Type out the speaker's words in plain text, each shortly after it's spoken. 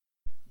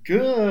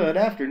Good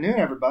afternoon,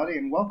 everybody,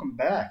 and welcome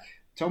back.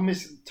 Toe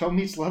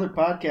Meets Leather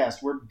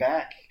podcast. We're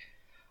back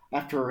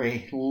after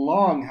a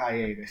long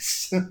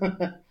hiatus.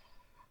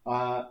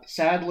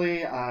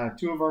 Sadly,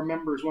 two of our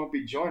members won't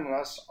be joining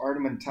us.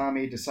 Artem and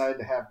Tommy decided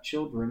to have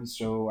children,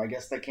 so I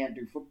guess they can't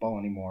do football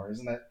anymore.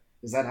 Is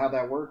that how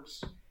that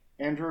works,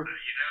 Andrew? I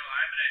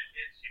haven't had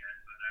kids yet,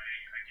 but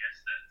I guess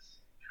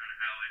that's kind of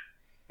how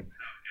it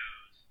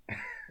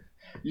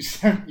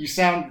goes. You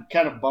sound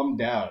kind of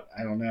bummed out.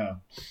 I don't know.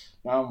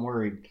 Now I'm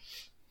worried.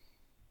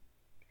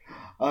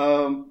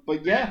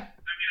 But yeah,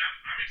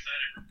 I'm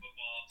excited for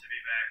football to be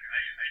back.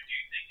 I do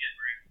think it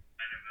brings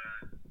kind of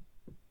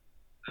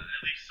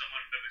at least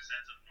somewhat of a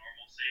sense of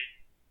normalcy,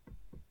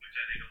 which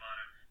I think a lot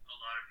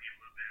of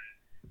people have been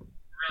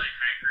really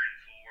hankering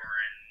for,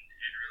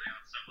 and really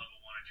on some level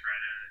want to try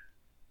to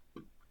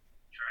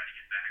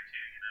get back to.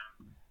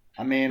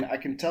 I mean, I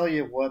can tell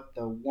you what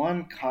the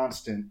one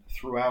constant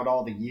throughout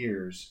all the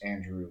years,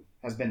 Andrew,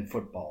 has been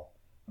football.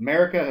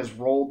 America has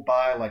rolled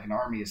by like an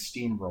army of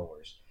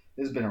steamrollers.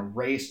 It has been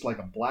erased like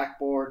a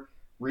blackboard,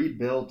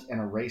 rebuilt, and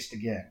erased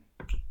again.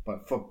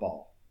 But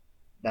football,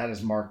 that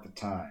has marked the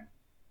time.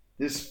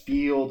 This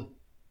field,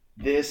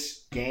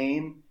 this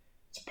game,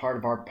 it's a part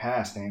of our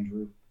past,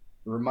 Andrew.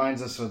 It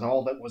reminds us of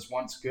all that was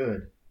once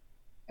good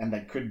and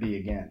that could be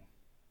again.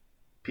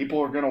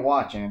 People are going to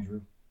watch,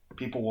 Andrew.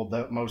 People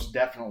will most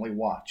definitely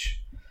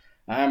watch.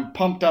 I'm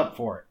pumped up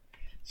for it.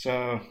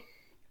 So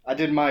I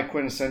did my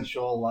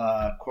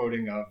quintessential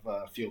quoting of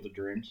Field of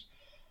Dreams,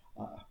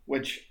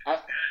 which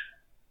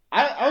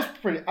I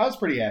was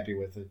pretty happy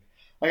with it.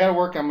 I got to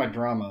work on my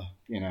drama.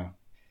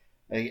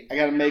 I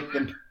got to make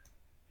them.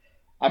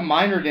 I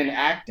minored in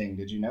acting.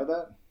 Did you know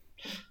that?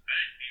 I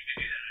didn't mean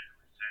to do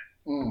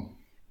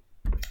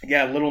that. Mm.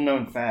 Yeah, little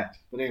known fact.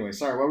 But anyway,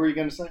 sorry. What were you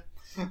going to say?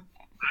 I was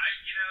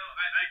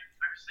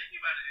thinking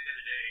about it the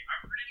other day.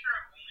 I'm pretty sure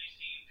I've only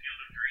seen Field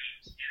of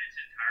Dreams in its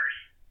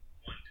entirety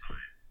one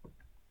time.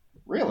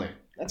 Really?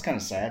 That's kind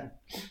of sad.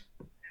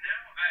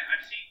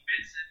 I've seen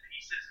bits and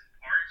pieces and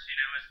parts,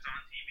 as it's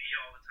on TV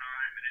all the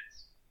time, and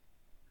it's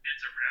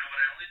around, but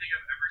I only think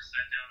I've ever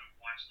sat down and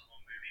watched the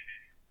whole movie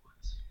maybe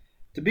once.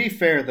 To be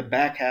fair, the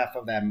back half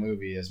of that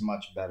movie is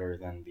much better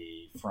than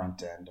the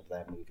front end of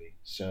that movie.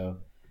 So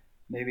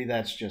maybe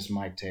that's just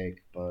my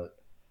take, but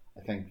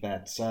I think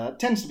that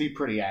tends to be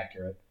pretty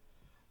accurate.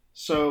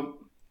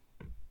 So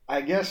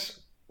I guess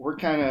we're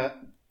kind of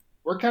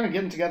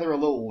getting together a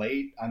little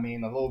late. I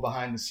mean, a little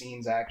behind the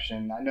scenes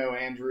action. I know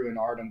Andrew and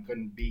Artem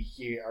couldn't be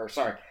here, or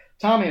sorry,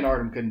 Tommy and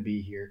Artem couldn't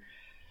be here.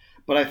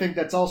 But I think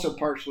that's also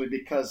partially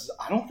because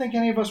I don't think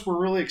any of us were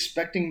really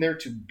expecting there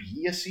to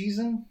be a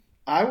season.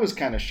 I was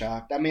kind of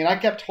shocked. I mean, I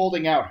kept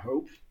holding out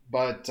hope,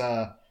 but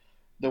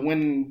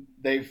when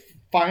they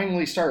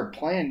finally started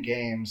playing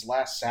games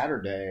last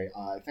Saturday,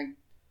 I think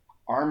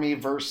Army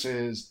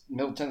versus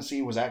Middle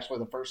Tennessee was actually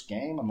the first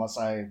game, unless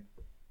I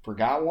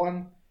forgot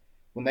one.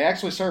 When they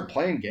actually started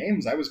playing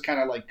games, I was kind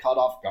of like caught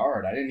off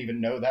guard. I didn't even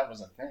know that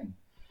was a thing.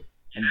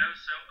 And,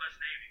 So was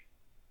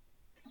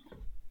Navy.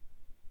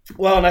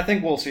 well, and I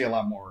think we'll see a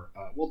lot more.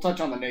 We'll touch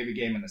on the Navy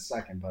game in a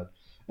second, but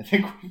I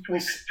think Do we, do we have to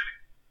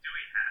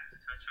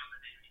touch on the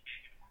Navy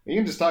game? we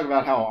can just talk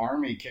about how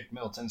Army kicked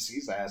Middle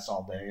Tennessee's ass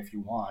all day if you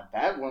want.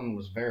 That one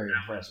was very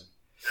impressive.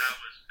 That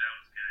was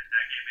good.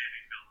 That game made me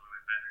feel a little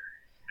bit better.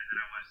 And then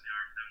I watched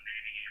the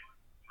Navy game on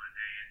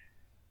Monday and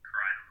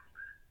cried a little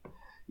bit.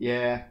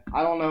 Yeah,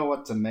 I don't know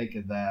what to make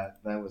of that.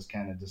 That was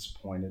kind of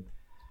disappointed.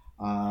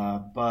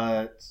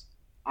 But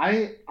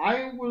I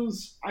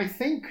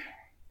think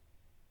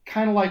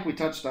kind of like we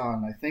touched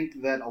on. I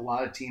think that a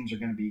lot of teams are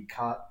going to be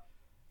caught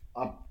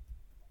up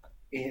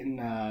in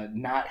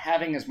not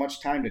having as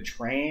much time to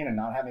train and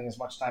not having as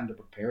much time to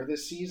prepare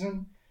this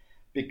season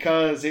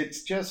because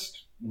it's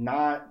just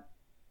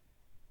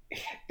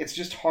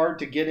hard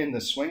to get in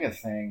the swing of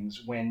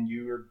things when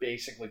you're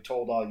basically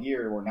told all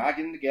year we're not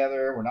getting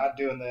together, we're not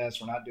doing this,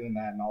 we're not doing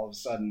that, and all of a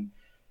sudden,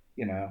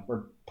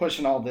 we're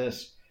pushing all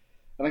this.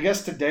 And I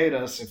guess to date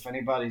us, if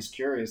anybody's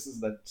curious, this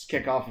is the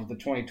kickoff of the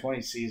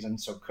 2020 season,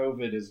 so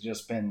COVID has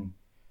just been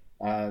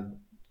uh,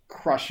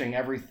 crushing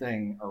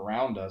everything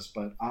around us.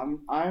 But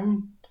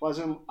I'm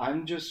pleasant.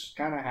 I'm just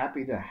kind of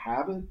happy to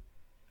have it.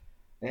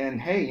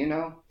 And hey,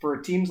 for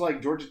teams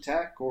like Georgia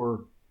Tech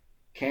or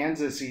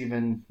Kansas,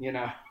 even,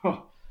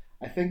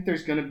 I think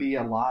there's going to be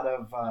a lot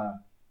of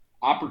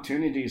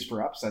opportunities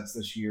for upsets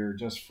this year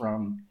just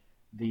from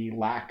the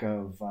lack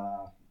of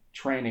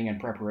training and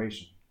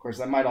preparation. Of course,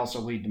 that might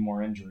also lead to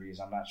more injuries.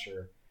 I'm not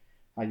sure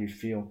how you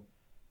feel,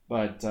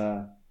 but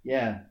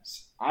yeah,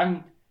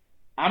 I'm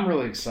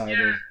really excited.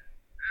 Yeah, with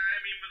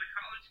a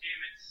college game,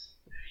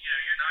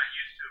 you're not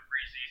used to a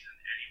preseason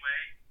anyway,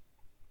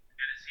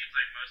 and it seems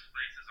like most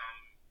places on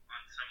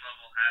some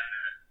level had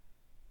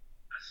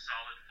a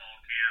solid fall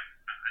camp.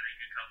 I think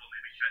a couple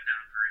maybe shut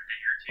down for a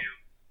day or two.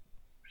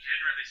 But you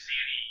didn't really see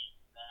any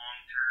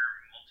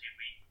long-term,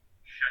 multi-week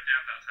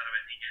shutdowns outside of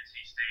I think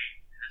NC State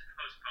has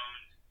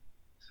postponed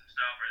some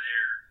stuff, or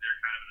they're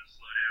kind of in a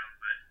slowdown.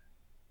 But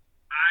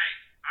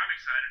I'm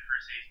excited for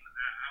a season.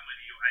 I'm with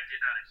you. I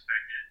did not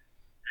expect it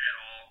at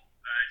all.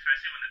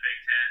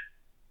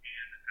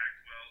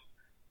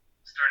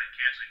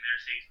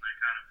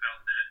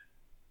 felt that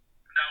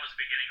that was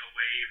beginning a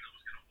wave that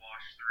was going to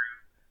wash through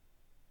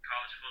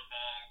college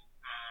football.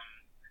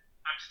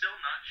 I'm still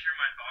not sure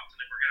my thoughts on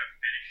if we're going to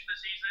finish the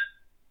season.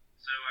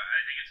 So I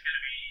think it's going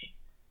to be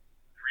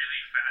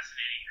really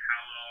fascinating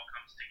how it all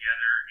comes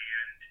together,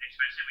 and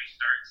especially we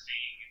start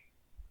seeing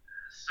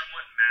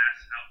somewhat mass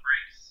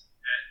outbreaks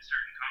at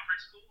certain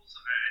conference schools.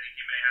 I think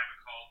you may have a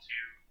call to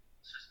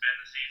suspend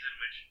the season,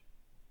 which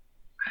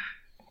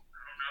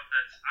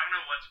I don't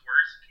know what's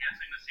worse,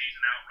 canceling the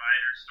season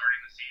outright or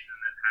starting the season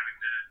and then having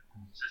to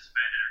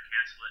suspend it or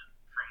cancel it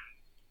from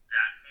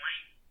that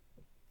point.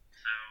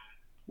 So.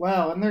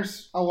 Well, and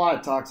there's a lot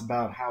of talks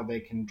about how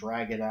they can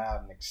drag it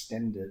out and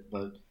extend it,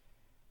 but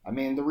I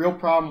mean, the real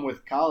problem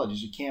with college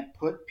is you can't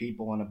put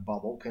people in a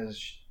bubble because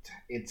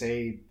it's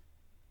a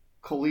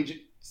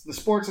collegiate. The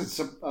sports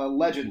is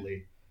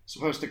allegedly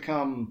supposed to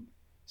come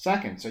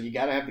second, so you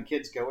got to have the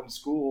kids going to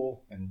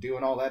school and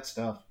doing all that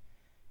stuff.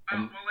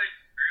 Well, I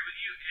agree with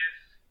you. If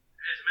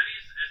as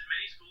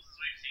many schools as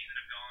we've seen that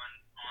have gone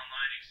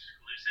online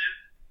exclusive,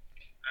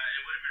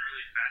 it would have been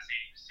really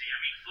fascinating to see. I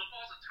mean,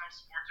 football's a tough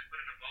sport to put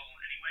in a bubble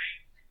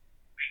anyway,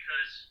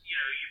 because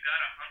you've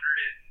got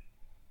 130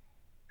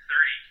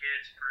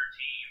 kids per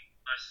team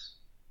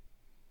plus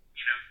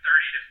 30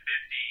 to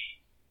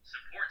 50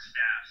 support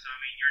staff. So I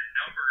mean, your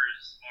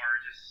numbers are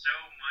just so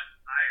much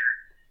higher.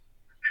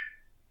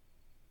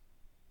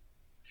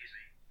 Excuse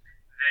me.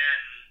 Than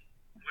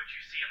what you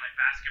see in like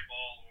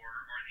basketball or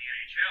the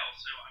NHL.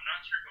 So I'm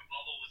not sure if a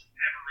bubble was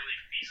ever really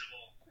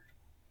feasible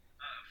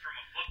from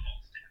a football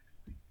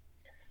standpoint.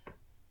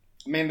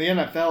 I mean, the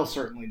NFL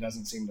certainly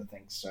doesn't seem to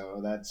think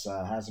so. That's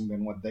hasn't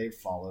been what they've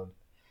followed.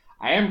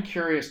 I am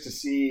curious to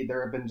see,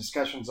 there have been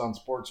discussions on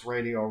sports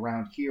radio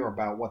around here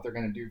about what they're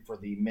going to do for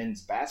the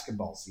men's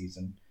basketball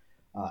season,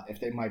 if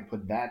they might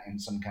put that in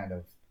some kind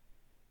of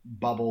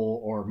bubble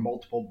or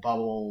multiple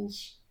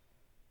bubbles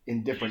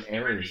in different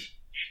areas.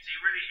 Do you see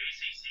where the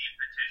ACC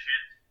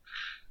petitioned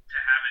to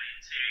have an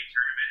NCAA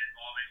tournament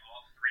involving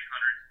all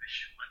 300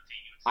 Division I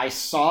teams? I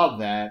saw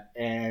that,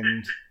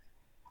 and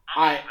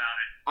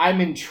I'm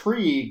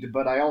intrigued,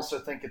 but I also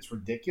think it's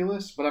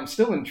ridiculous, but I'm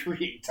still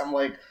intrigued. I'm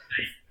like,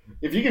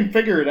 if you can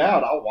figure it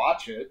out, I'll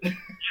watch it. Being a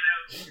fan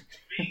of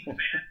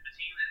the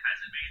team that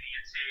hasn't made the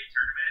NCAA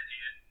tournament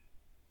in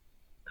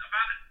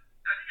about,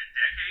 I think, a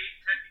decade,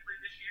 technically,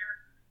 this year,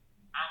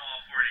 I'm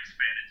all for an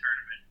expanded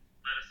tournament.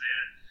 Let us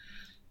in.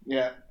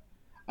 Yeah.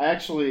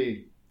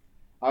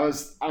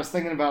 I was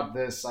thinking about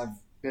this. I've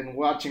been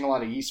watching a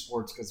lot of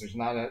esports because there's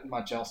not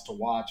much else to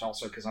watch,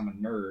 also because I'm a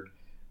nerd.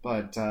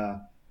 But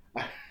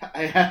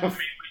I have...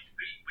 We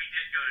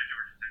did go to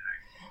Georgia Tech.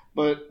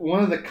 But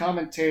one of the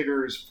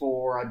commentators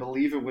for, I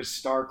believe it was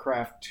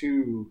StarCraft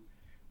 2,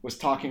 was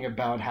talking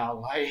about how,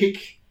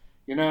 like,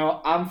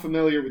 I'm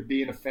familiar with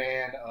being a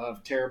fan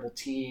of terrible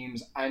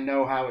teams. I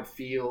know how it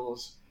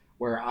feels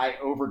where I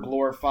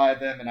over-glorify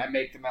them and I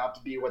make them out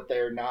to be what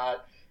they're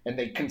not, and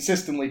they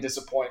consistently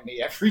disappoint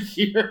me every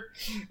year.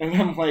 And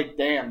I'm like,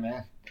 damn,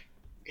 man.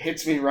 It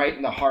hits me right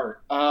in the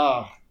heart.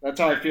 That's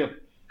how I feel.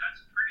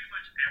 That's pretty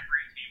much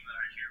every team that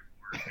I cheer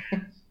for.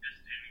 It's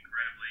just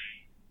incredibly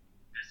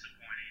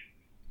disappointing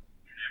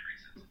in every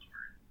sense of the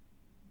word.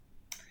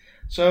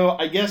 So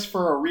I guess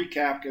for a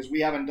recap, because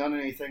we haven't done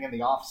anything in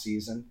the off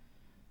season,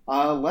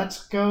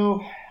 let's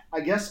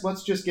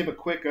just give a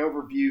quick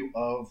overview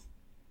of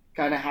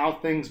kind of how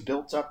things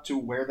built up to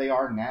where they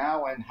are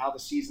now and how the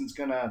season's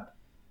going to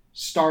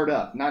start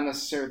up. Not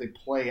necessarily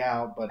play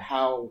out, but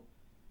how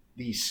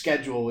the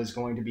schedule is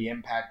going to be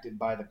impacted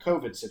by the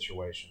COVID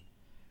situation.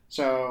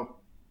 So,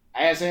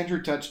 as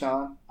Andrew touched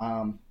on,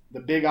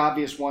 the big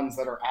obvious ones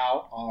that are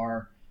out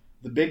are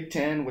the Big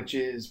Ten, which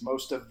is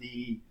most of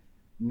the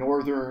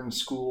northern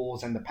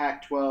schools, and the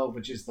Pac-12,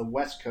 which is the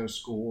West Coast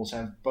schools,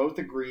 have both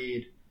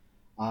agreed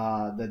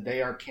that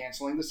they are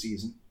canceling the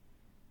season.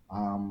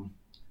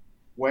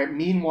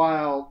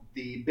 Meanwhile,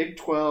 the Big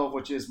 12,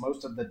 which is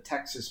most of the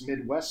Texas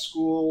Midwest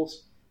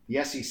schools,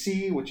 the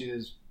SEC, which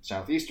is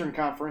Southeastern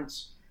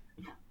Conference,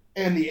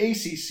 and the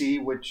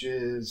ACC, which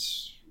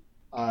is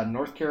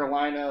North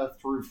Carolina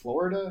through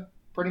Florida,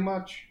 pretty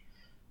much.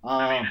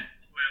 I mean, we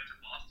have to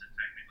Boston,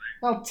 technically.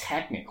 Well,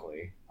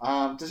 technically.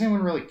 Does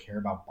anyone really care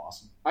about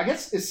Boston? I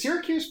guess, is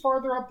Syracuse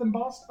farther up than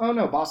Boston? Oh,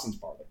 no, Boston's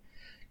farther.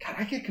 God,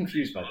 I get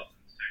confused by that.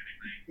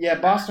 Yeah,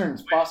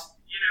 Boston's Boston.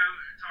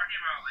 Talking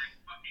about, like,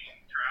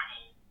 fucking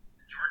travel,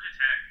 Georgia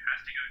Tech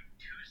has to go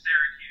to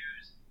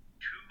Syracuse,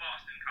 to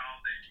Boston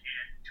College,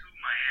 and to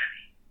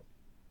Miami,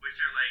 which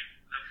are, like,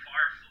 the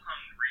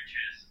far-flung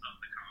reaches of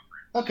the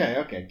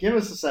conference. Okay. Give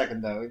us a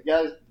second, though. You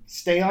gotta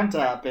stay on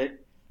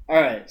topic.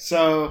 All right,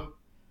 so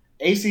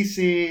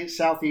ACC,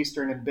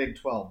 Southeastern, and Big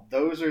 12.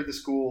 Those are the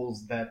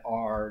schools that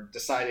are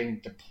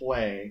deciding to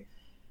play.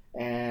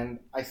 And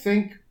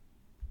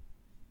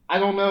I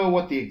don't know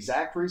what the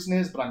exact reason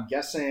is, but I'm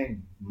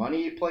guessing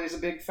money plays a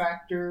big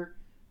factor.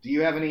 Do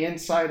you have any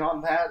insight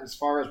on that as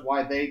far as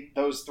why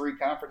those three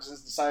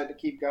conferences decided to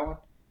keep going?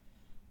 I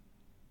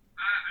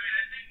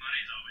think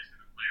money's always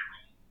going to play a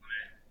role.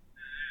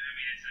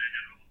 It's an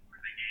inevitable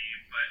part of the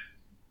game, but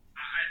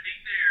I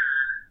think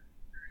they're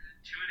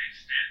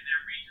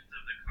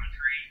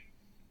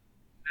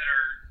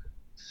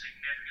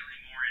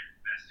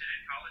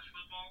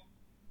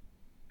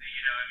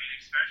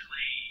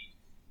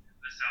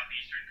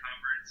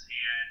conference,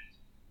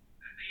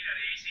 and the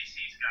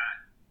ACC's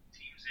got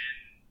teams in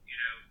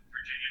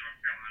Virginia, North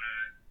Carolina,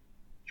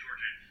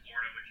 Georgia, and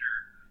Florida, which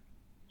are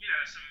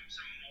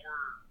some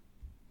more.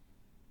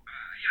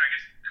 I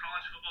guess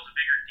college football is a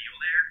bigger deal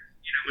there.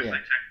 Much Yeah.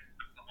 like Texas,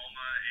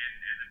 Oklahoma,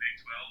 and the Big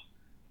 12.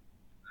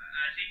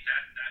 I think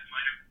that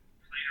might have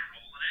played a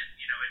role in it.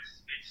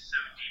 It's so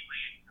deeply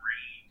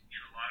ingrained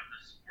in a lot of the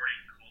sporting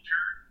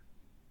culture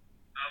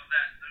of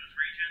those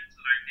regions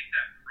that I think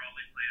that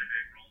probably played a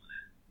big role in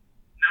it.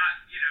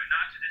 Not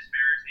to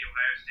disparage the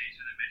Ohio States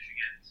or the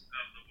Michigans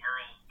of the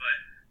world, but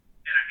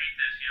and I hate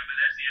this, but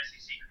as the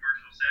SEC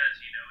commercial says,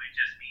 it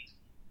just means.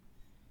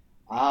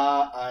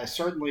 I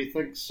certainly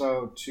think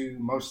so to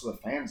most of the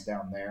fans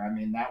down there. I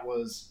mean, that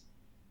was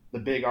the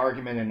big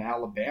argument in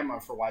Alabama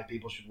for why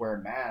people should wear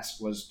a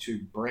mask, was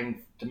to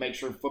make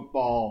sure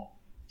football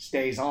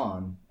stays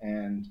on.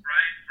 And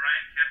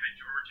Brian Kemp in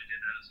Georgia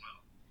did that as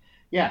well.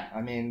 yeah,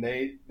 I mean,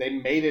 they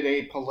made it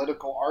a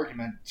political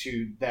argument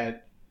to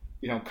that,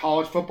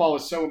 college football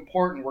is so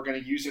important, we're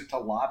going to use it to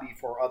lobby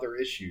for other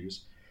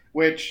issues,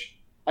 which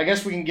I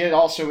guess we can get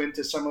also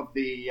into some of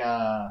the. Isn't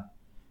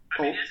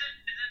that kind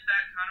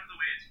of the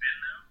way it's been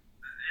though?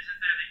 Isn't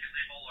there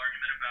the whole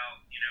argument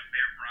about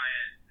Bear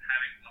Bryant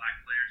having black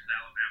players at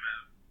Alabama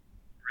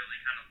really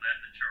kind of led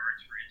the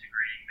charge for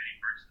integrating many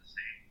parts of the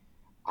state?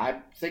 I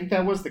think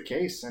that was the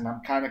case, and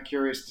I'm kind of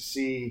curious to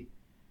see.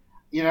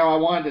 I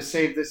wanted to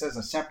save this as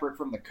a separate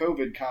from the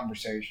COVID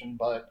conversation,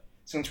 but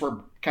since we're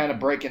kind of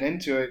breaking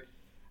into it,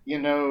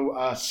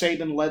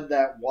 Saban led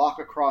that walk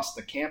across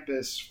the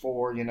campus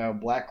for,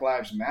 Black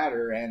Lives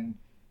Matter, and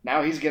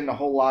now he's getting a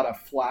whole lot of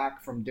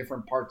flack from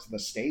different parts of the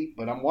state.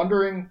 But I'm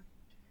wondering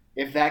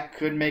if that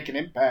could make an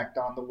impact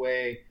on the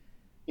way,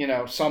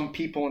 some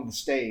people in the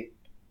state,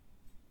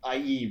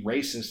 i.e.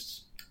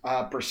 racists,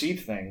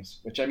 perceive things,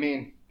 which, I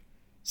mean,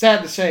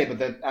 sad to say, but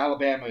that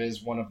Alabama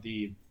is one of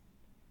the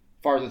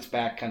farthest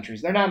back countries.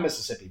 They're not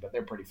Mississippi, but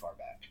they're pretty far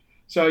back.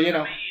 So, I'm going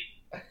to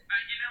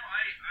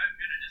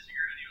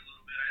disagree with you a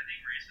little bit. I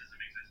think racism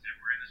exists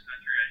everywhere in this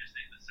country. I just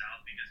think the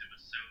South, because it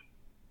was so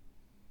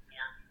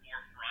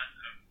forefront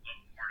of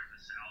part of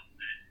the South,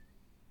 that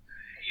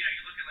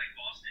you look at like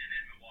Boston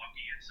and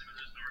Milwaukee and some of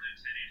those northern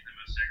cities, the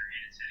most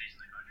segregated cities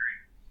in the country.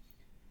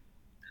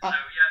 So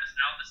yeah, the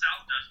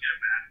South does get a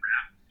bad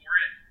rap for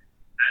it,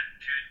 as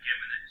it should,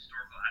 given the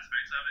historical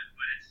aspects of it.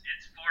 But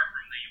it's far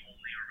from the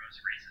only or most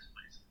racist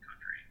place in the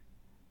country.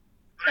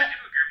 But I do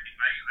agree with you.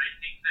 I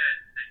think that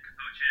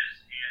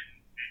coaches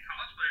and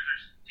college players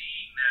are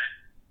seeing that,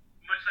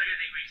 much like I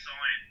think we saw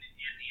in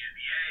the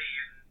NBA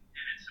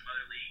and in some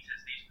other leagues,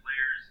 as these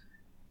players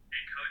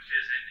and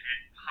coaches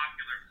and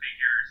popular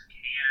figures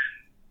can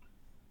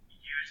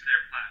use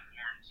their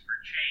platforms for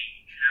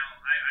change. Now,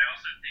 I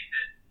also think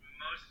that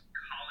most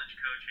college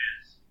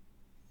coaches,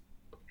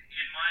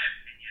 in my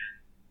opinion,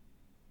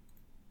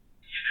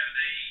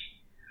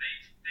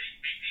 they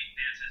make these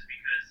dances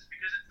because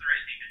it's the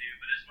right thing to do,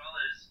 but as well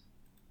as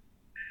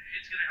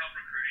it's going to help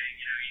recruiting.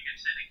 You can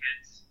sit in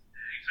kids,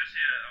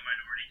 especially a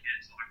minority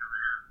kid's locker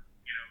room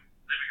or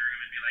living room,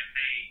 and be like,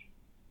 hey,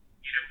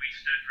 we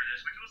stood for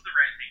this, which was the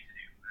right thing to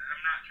do.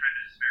 I'm not trying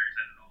to disparage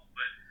that at all,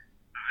 but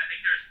I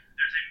think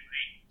there's a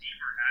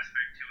deeper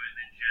aspect to it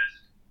than just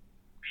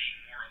being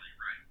morally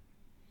right.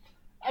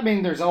 I mean,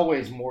 there's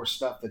always more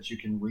stuff that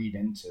you can read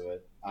into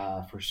it,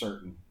 for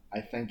certain. I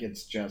think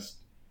it's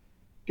just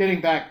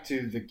getting back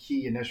to the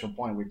key initial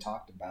point we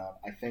talked about.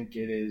 I think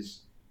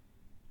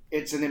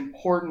it's an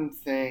important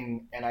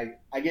thing, and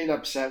I get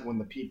upset when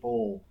the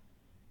people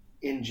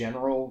in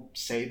general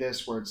say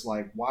this, where it's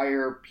like, why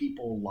are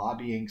people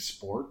lobbying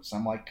sports?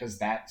 I'm like, because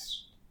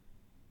that's,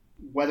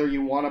 whether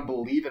you want to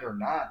believe it or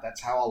not, that's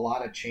how a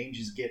lot of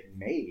changes get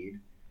made,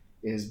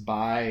 is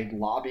by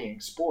lobbying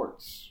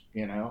sports.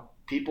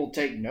 People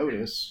take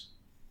notice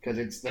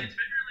because it's the. It's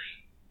been really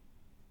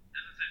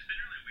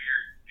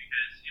weird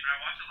because I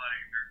watch a lot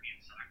of European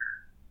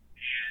soccer,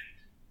 and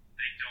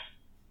they don't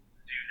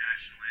do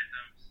national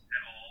anthems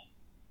at all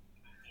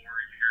before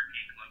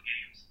European club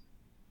games,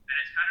 and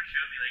it's kind of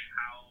showed me like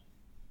how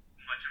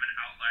much of an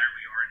outlier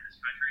we are in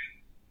this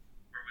country,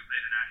 where we play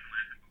the national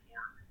anthem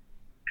before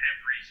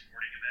every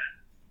sporting event.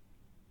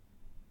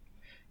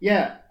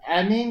 Yeah,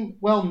 I mean,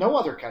 well, no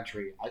other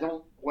country.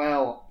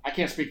 I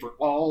can't speak for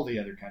all the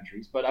other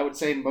countries, but I would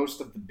say most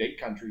of the big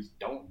countries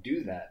don't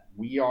do that.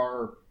 We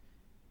are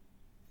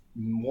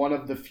one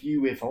of the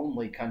few, if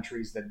only,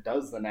 countries that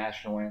does the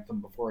national anthem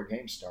before a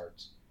game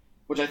starts,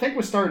 which I think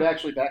was started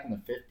actually back in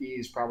the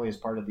 50s, probably as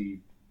part of the.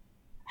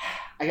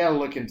 I gotta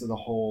look into the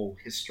whole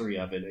history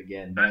of it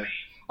again, but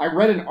I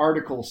read an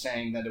article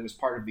saying that it was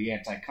part of the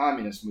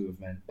anti-communist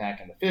movement back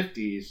in the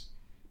 50s,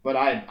 but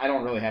I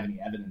don't really have any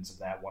evidence of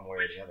that one way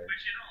or the other.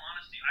 Which, in all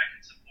honesty, I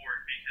can support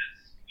because,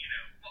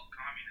 fuck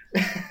communism.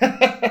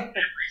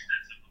 Every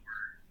sense of the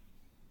word.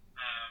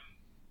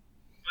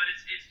 But it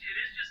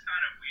is just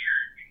kind of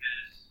weird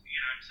because,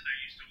 I'm so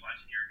used to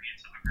watching European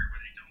soccer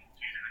where they don't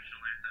do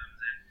national anthems.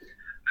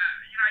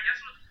 And, I guess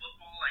with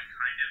football, I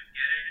kind of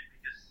get it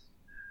because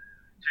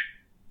to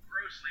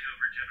grossly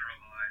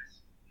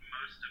overgeneralize,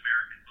 most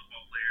American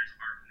football players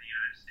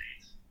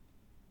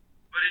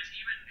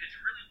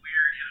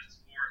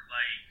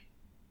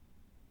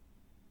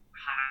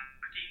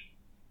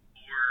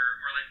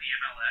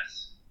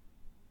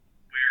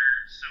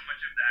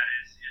that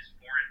is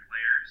foreign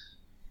players.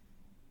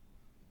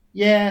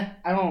 Yeah,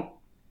 I don't,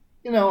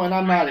 and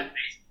I'm not. Even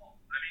baseball.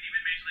 I mean,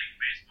 even Major League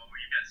Baseball, where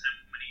you've got so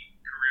many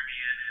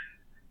Caribbean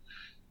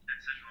and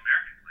Central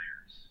American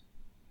players.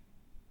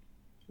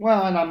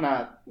 Well, and I'm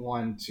not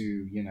one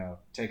to,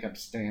 take up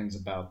stands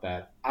about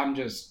that. I'm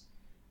just,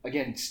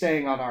 again,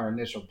 staying on our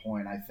initial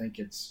point, I think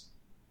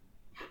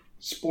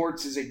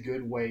sports is a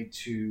good way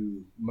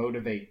to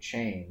motivate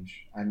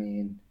change. I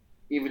mean,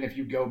 even if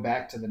you go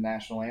back to the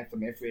national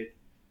anthem, if it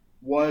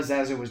was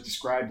as it was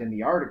described in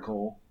the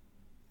article,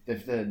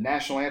 if the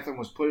national anthem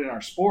was put in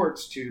our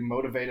sports to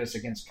motivate us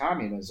against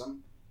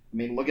communism, I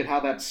mean, look at how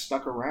that's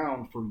stuck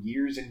around for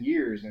years and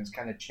years, and it's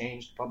kind of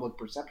changed public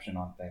perception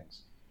on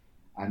things.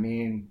 I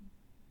mean,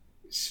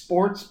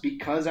 sports,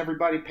 because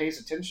everybody pays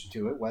attention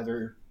to it,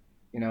 whether,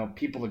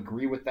 people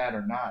agree with that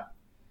or not.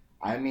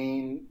 I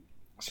mean,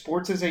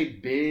 sports is a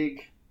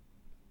big,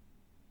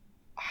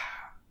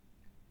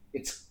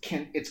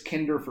 it's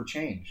kinder for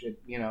change.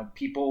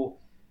 People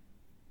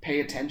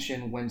pay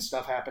attention when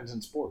stuff happens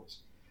in sports.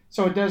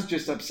 So it does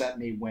just upset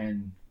me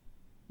when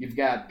I've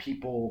got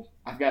people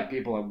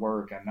at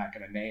work, I'm not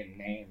going to name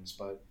names,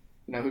 but,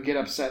 who get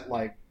upset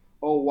like,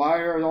 oh, why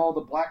are all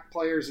the black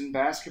players in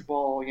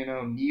basketball,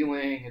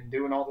 kneeling and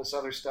doing all this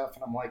other stuff?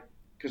 And I'm like,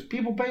 because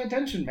people pay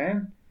attention,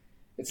 man.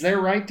 It's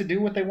their right to do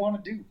what they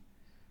want to do.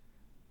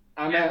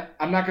 I'm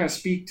not going to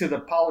speak to the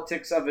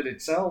politics of it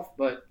itself,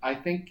 but I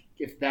think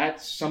if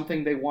that's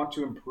something they want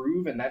to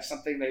improve and that's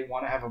something they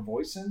want to have a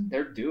voice in,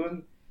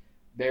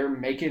 they're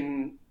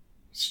making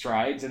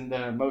strides in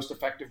the most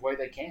effective way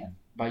they can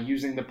by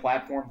using the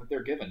platform that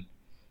they're given.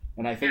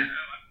 And I think,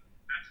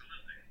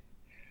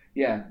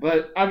 yeah,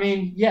 but I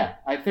mean,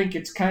 I think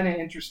it's kind of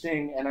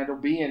interesting, and it'll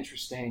be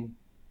interesting,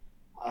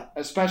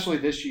 especially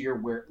this year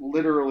where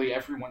literally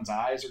everyone's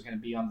eyes are going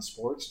to be on the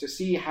sports to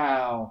see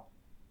how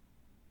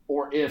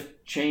or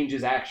if change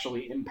is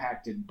actually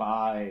impacted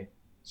by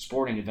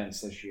sporting events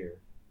this year,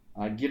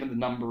 given the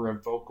number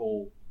of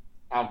vocal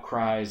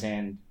outcries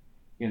and,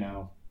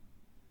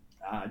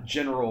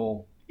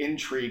 general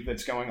intrigue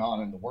that's going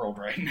on in the world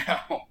right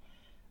now.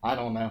 I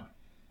don't know.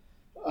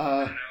 It's been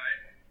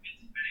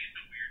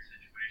a weird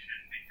situation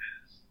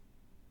because,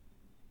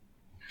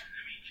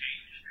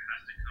 change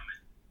has to come at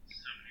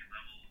so many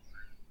levels.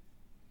 And,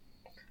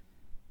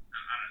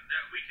 I don't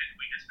know, we could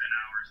spend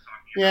hours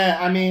talking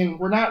about. Yeah,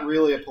 we're not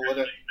really a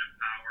political.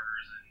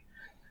 Powers and,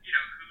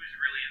 who's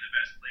really in the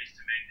best place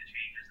to make the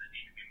changes that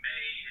need to be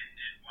made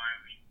and why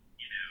we,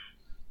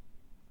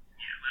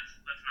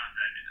 let's not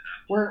dive into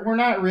that. We're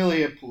not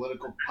really a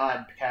political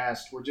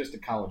podcast. We're just a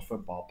college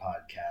football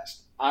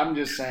podcast. I'm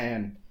just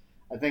saying,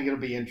 I think it'll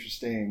be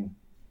interesting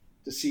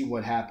to see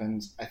what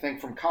happens. I think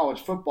from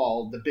college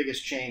football, the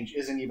biggest change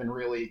isn't even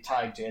really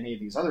tied to any of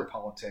these other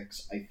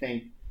politics. I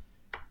think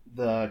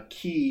the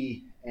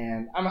key,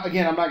 and I'm not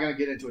going to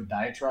get into a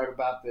diatribe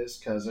about this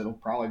because it'll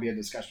probably be a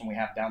discussion we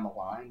have down the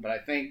line, but I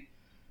think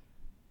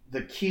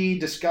the key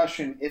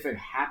discussion, if it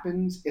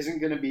happens, isn't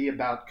going to be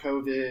about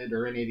COVID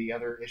or any of the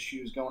other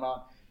issues going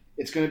on.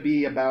 It's going to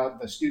be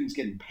about the students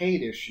getting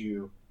paid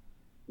issue,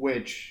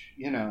 which,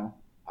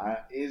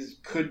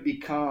 could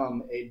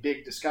become a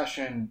big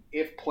discussion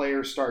if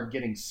players start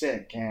getting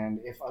sick and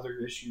if other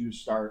issues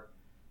start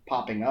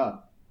popping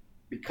up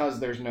because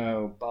there's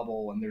no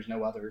bubble and there's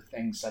no other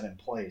things set in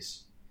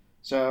place.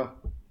 So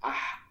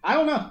I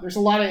don't know. There's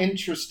a lot of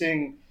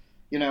interesting,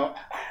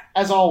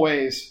 as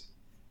always,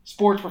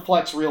 sports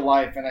reflects real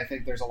life, and I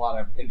think there's a lot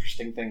of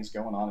interesting things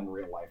going on in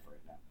real life right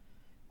now.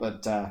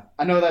 But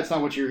I know that's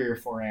not what you're here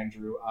for,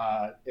 Andrew.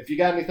 If you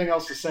got anything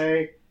else to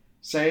say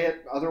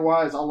it.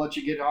 Otherwise, I'll let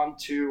you get on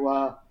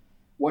to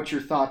what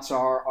your thoughts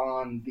are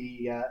on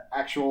the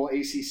actual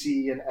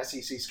ACC and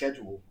SEC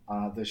schedule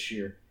this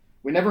year.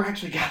 We never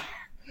actually got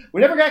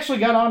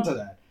onto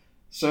that.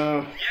 So yeah,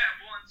 well,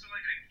 and so I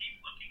keep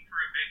looking for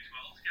a Big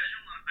 12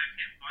 schedule and I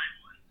can't find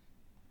one.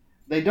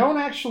 They don't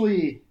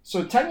actually.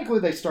 So technically,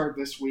 they start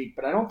this week,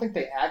 but I don't think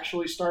they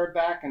actually start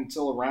back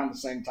until around the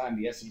same time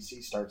the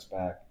SEC starts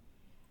back.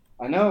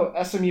 I know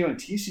SMU and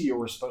TCU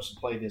were supposed to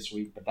play this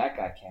week, but that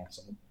got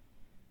canceled.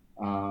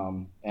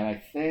 And I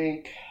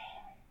think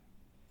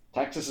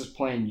Texas is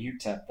playing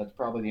UTEP. That's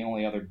probably the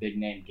only other big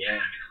name game. Yeah,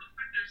 it looks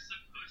like there's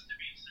supposed to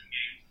be some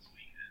games this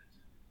weekend.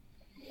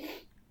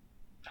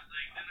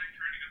 Then I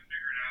tried to go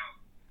figure it out.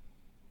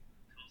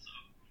 Tulsa,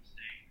 Oklahoma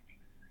State,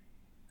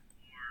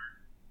 or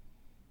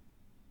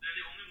they're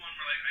the only one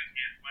where I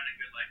can't find a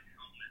good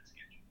helmet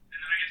schedule. And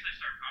then I guess they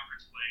start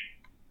conference play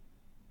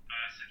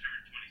September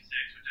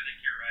 26th, which I think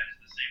you're right is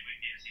the same week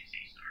the SEC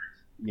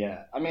starts.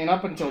 Yeah,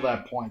 up until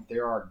that point,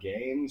 there are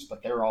games,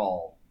 but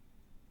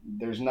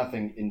there's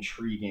nothing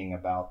intriguing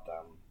about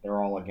them.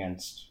 They're all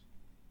against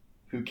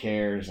who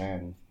cares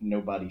and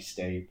nobody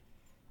state.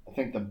 I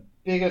think the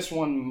biggest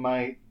one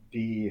might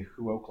be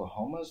who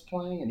Oklahoma's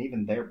playing, and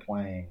even they're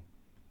playing,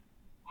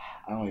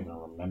 I don't even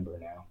remember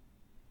now.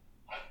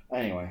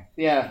 Anyway,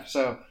 yeah,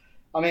 so,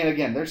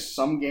 again, there's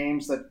some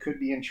games that could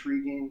be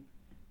intriguing,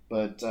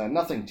 but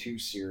nothing too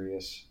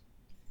serious.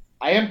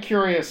 I am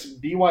curious.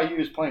 BYU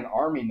is playing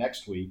Army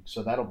next week,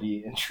 so that'll be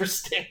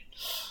interesting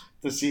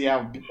to see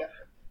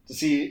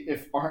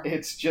if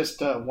it's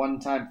just a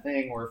one-time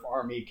thing or if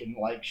Army can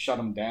like shut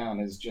them down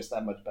is just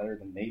that much better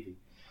than Navy.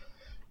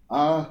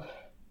 Uh,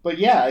 but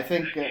yeah, I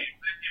think. That game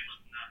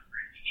was not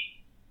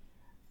pretty.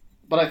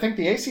 But I think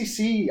the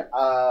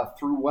ACC,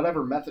 through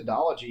whatever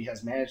methodology,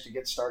 has managed to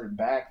get started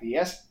back. The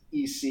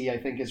SEC, I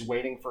think, is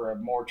waiting for a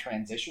more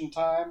transition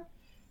time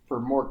for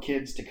more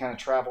kids to kind of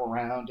travel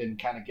around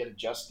and kind of get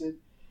adjusted.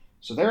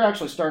 So they're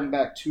actually starting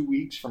back 2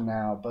 weeks from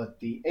now. But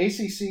the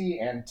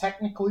ACC and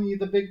technically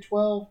the Big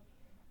 12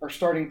 are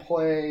starting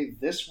play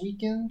this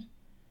weekend.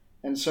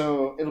 And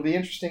so it'll be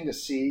interesting to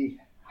see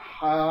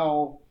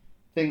how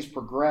things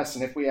progress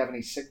and if we have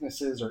any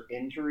sicknesses or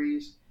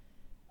injuries.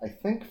 I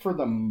think for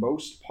the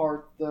most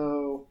part,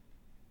 though,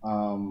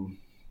 um,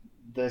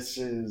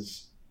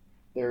 there's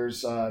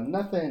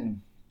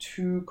nothing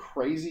too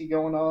crazy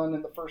going on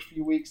in the first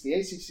few weeks. The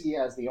ACC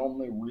has the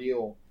only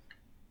real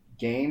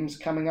games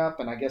coming up,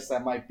 and I guess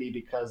that might be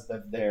because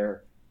of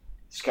their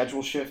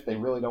schedule shift. They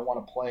really don't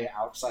want to play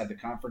outside the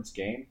conference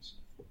games.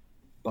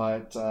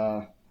 But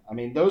I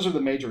mean, those are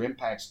the major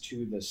impacts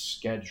to the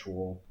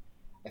schedule.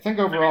 I think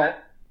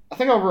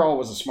overall it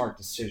was a smart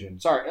decision.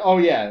 Sorry. Oh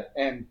yeah,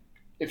 and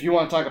if you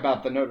want to talk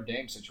about the Notre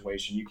Dame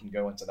situation, you can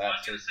go into I that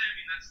was too. going to say, I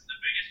mean, that's the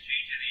biggest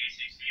change in the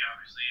ACC.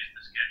 Obviously, is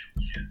the schedule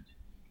shift.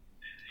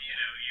 You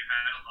know, you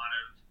had a lot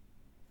of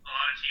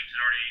teams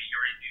that you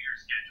already knew your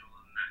schedule,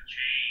 and that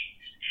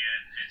changed,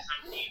 and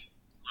some teams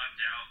left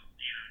out.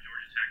 You know,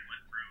 Georgia Tech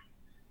went through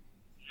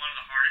one of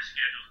the hardest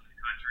schedules in the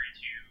country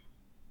to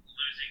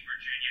losing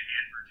Virginia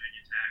and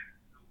Virginia Tech,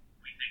 who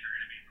we think are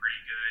going to be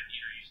pretty good.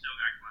 You know, you still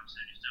got Clemson,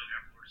 you still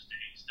got Florida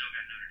State, you still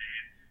got Notre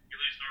Dame. You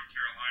lose North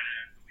Carolina,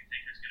 who we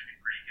think is going to be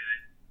pretty good.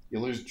 You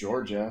lose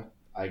Georgia,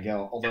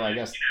 although I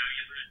guess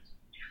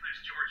You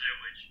lose Georgia,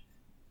 which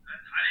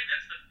I think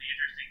that's the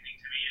interesting thing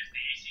to me is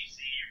the ACC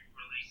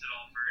released it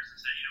all first and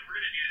said, you know,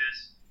 we're going to do this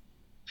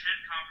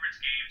 10 conference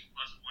games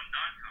plus one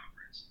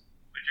non-conference,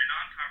 but your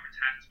non-conference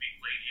has to be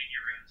played in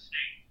your own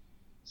state.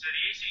 So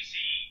the ACC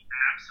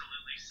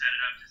absolutely set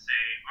it up to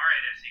say, all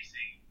right, SEC,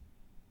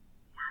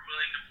 we're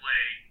willing to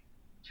play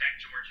Tech,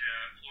 Georgia,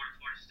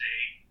 Florida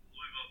State,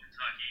 Louisville,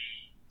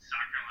 Kentucky,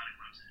 South Carolina,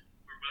 Clemson.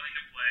 We're willing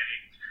to play.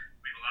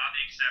 We've allowed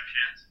the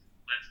exceptions.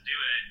 Let's do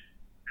it.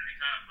 And they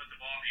kind of put the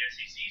ball in the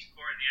SEC's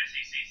court, and the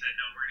SEC said,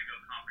 no, we're going to go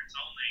conference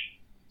only.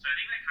 So I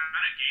think that kind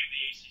of gave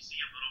the ACC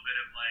a little bit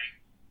of like,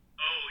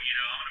 oh, you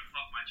know, I'm going to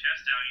puff my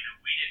chest out. You know,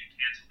 we didn't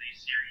cancel these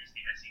series.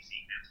 The SEC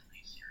canceled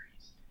these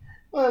series.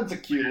 well, it's a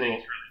cute I think little.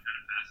 it's really kind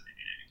of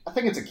fascinating. I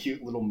think it's a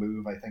cute little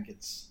move. I think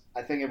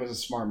it was a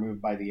smart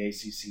move by the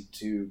ACC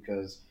too,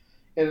 because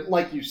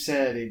like you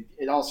said,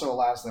 it also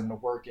allows them to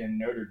work in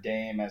Notre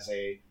Dame as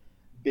a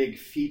big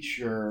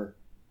feature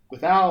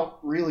without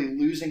really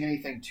losing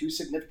anything too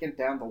significant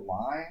down the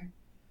line.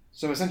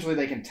 So essentially,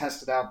 they can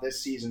test it out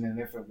this season, and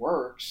if it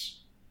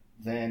works,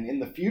 then in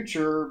the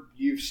future,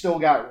 you've still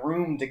got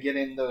room to get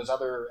in those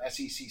other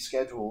SEC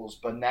schedules,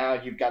 but now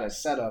you've got a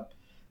setup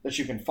that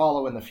you can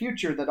follow in the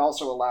future that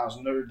also allows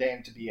Notre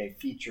Dame to be a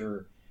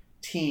feature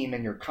team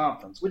in your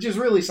conference, which is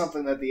really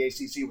something that the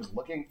ACC was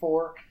looking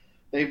for.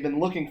 They've been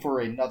looking for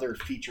another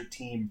feature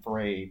team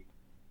for a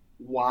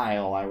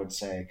while, I would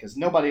say, because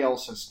nobody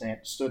else has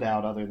stood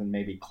out other than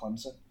maybe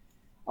Clemson.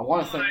 I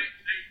want to Well, think.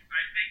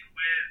 I think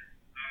with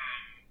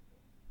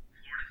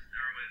Florida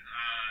or with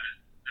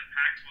the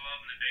Pac-12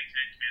 and the Big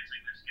Ten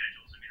canceling their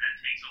schedules, I mean that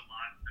takes a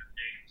lot of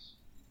games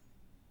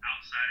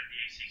outside of the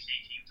ACC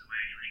teams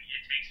away. Like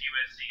it takes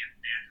USC and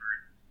Stanford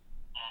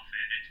off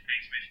it. It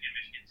takes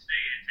Michigan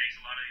State. It takes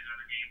a lot of these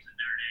other games that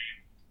Notre Dame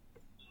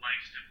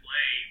likes to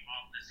play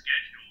off the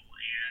schedule.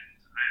 And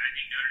I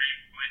think Notre Dame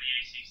joined the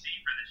ACC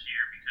for this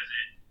year because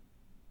it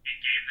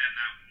gave them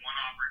that one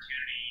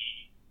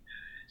opportunity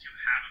to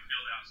have a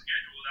filled out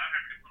schedule without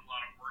having to put a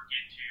lot of work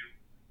into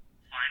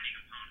finding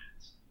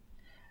opponents.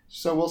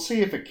 So we'll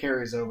see if it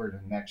carries over to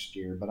next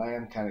year, but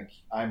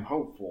I'm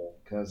hopeful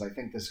because I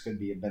think this could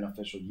be a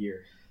beneficial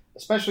year,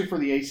 especially for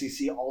the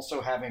ACC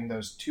also having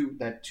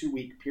that 2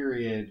 week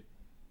period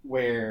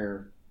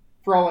where,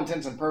 for all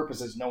intents and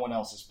purposes, no one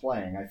else is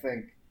playing. I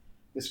think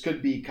this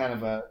could be kind of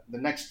the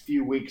next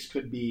few weeks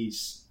could be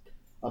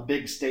a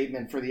big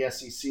statement for the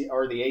SEC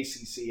or the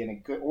ACC, and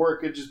it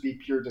could just be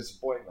pure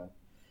disappointment.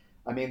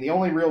 I mean, the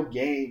only real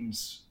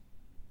games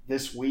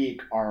this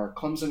week are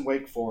Clemson,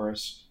 Wake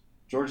Forest,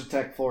 Georgia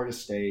Tech, Florida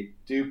State,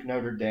 Duke,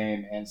 Notre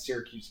Dame, and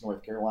Syracuse,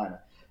 North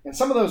Carolina. And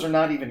some of those are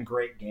not even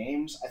great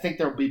games. I think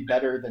they'll be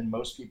better than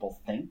most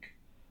people think.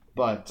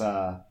 But,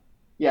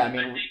 yeah, I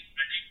mean... I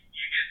think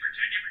you get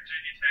Virginia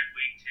Tech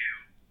week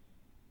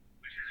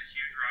 2, which is a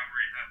huge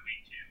rivalry to have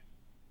week 2.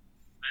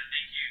 I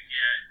think you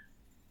get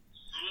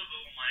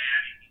Louisville,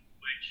 Miami,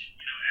 which,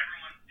 you know,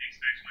 everyone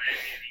expects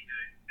Miami to be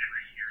good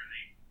every year.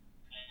 They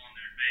fall on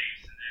their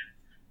face. And then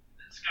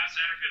Scott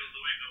Satterfield of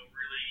Louisville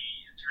really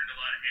turned a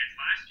lot of heads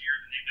last year,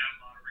 and they've got a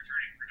lot of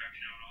returning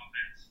production on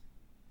offense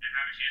and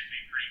have a chance to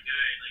be pretty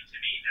good. Like, to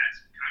me, that's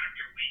kind of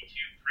your week 2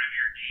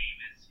 premier game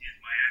is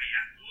Miami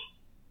at Louisville.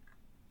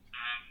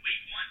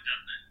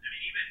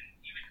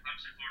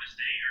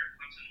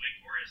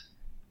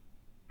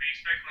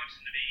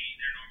 Clemson to be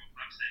their normal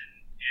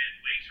Clemson, and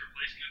Wake's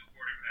replacing a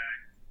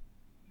quarterback.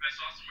 I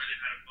saw somewhere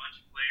they've had a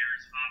bunch of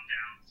players opt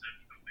out, so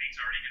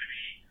Wake's already going to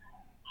be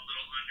a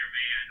little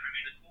undermanned. I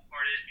mean, the cool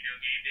part is,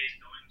 game day's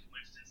going to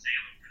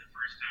Winston-Salem for the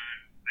first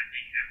time, I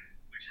think, ever,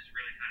 which is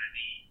really kind of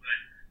neat. But,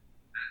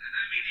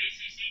 I mean,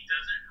 ACC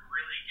doesn't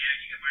really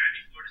you get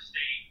Miami, Florida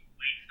State,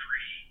 week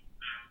 3,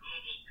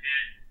 Louisville,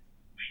 Pitt,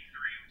 week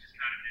 3, which is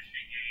kind of an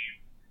interesting game.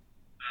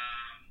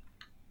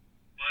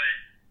 But,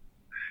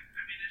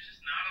 I mean, there's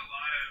just not a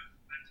lot of,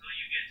 until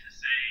you get to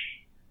say,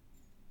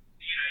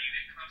 you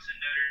get Clemson,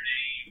 Notre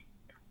Dame,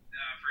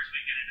 first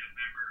weekend in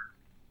November,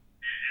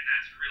 and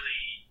that's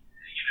really,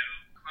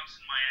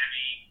 Clemson,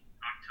 Miami,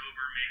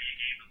 October, maybe a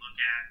game to look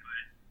at,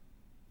 but,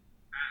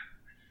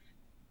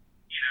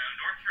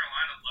 North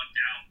Carolina lucked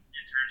out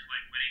in terms of,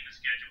 winning the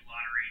schedule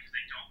lottery because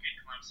they don't get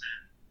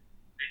Clemson.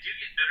 They do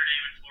get Notre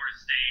Dame and Florida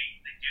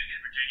State. They do get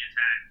Virginia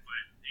Tech,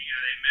 but,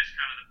 they miss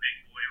kind of the big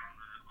boy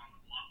on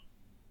the block.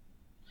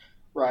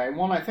 Right.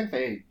 One, I think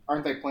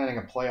aren't they planning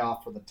a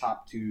playoff for the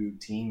top 2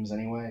 teams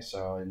anyway?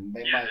 So, and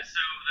they might.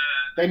 So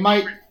they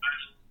might.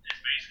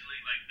 It's basically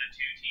the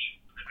 2 teams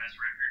with the best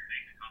record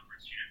make the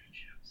conference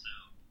championship.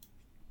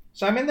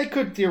 So I mean, they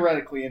could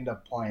theoretically end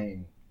up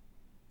playing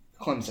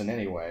Clemson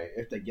anyway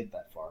if they get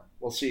that far.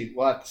 We'll see.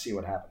 We'll have to see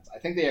what happens. I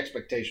think the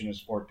expectation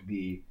is for it to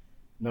be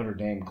Notre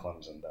Dame,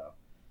 Clemson, though.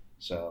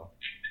 So.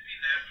 It could be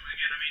them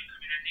again. I mean,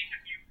 I think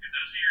if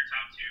those are your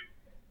top 2,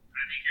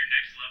 I think your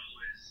next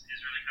level is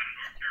really kind of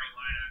North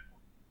Carolina,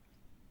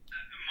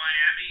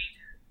 Miami,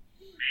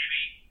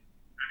 maybe.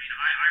 I mean,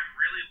 I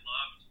really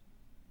loved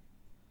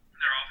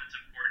their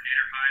offensive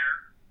coordinator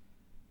hire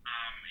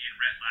in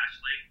Rhett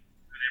Lashley,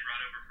 who they brought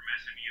over from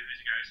SMU,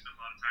 who's a guy who spent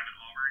a lot of time in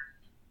Auburn.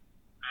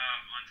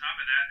 On top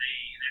of that,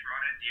 they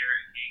brought in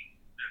De'Aaron King,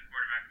 the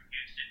quarterback from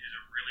Houston, who's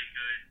a really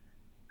good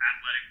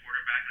athletic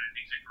quarterback, and I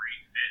think is a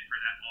great fit for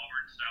that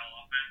Auburn-style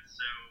offense.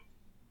 So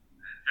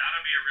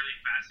that'll be a really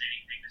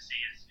fascinating thing to see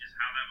is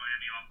how that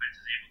Miami offense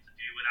is able to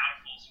do without a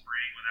full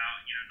spring,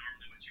 without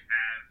normally what you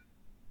have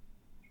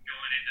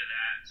going into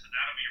that. So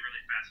that'll be a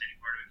really fascinating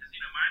part of it because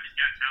Miami's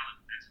got talent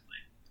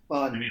defensively.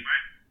 Well, I mean,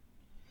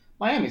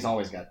 Miami's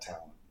always got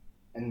talent,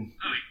 and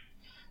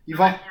you've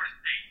all. Florida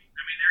State.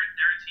 I mean,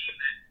 they're a team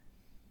that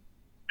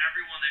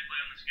everyone they play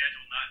on the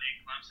schedule, not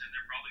named Clemson,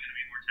 they're probably going to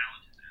be more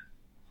talented than.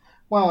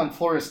 Well, and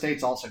Florida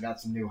State's also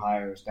got some new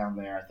hires down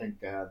there. I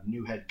think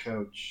new head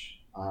coach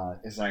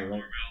is that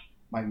right?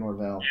 Mike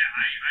Norvell. Yeah,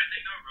 I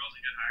think Norvell's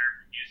a good hire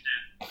from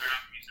Houston. Or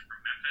not from Houston, from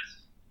Memphis.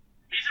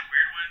 He's a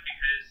weird one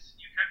because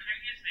you kept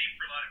hearing his name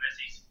for a lot of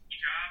SEC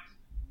jobs,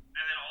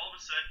 and then all of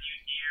a sudden you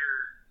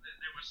hear that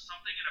there was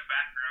something in a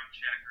background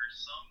check or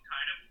some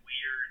kind of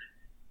weird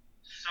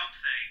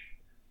something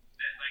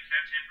that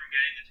kept him from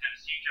getting the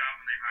Tennessee job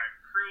when they hired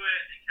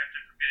Pruitt, and kept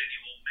him from getting the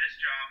Ole Miss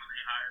job when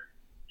they hired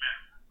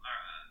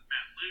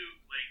Matt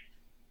Luke.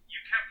 You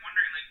kept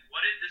wondering,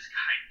 what did this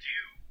guy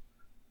do?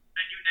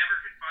 And you never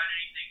could find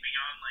anything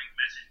beyond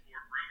message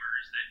board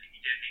rumors that he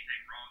did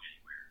anything wrong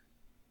anywhere.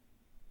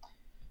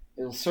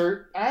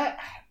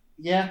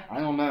 Yeah, I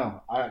don't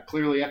know.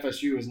 Clearly,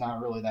 FSU is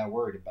not really that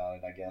worried about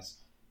it, I guess.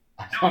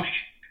 No, I think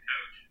it's the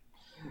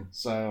coach.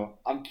 So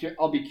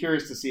I'll be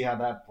curious to see how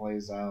that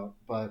plays out.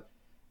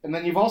 And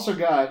then you've also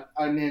got,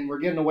 I mean, we're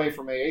getting away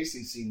from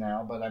AACC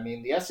now, but I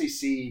mean, the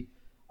SEC,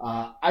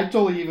 I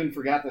totally even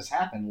forgot this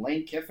happened.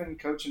 Lane Kiffin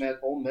coaching at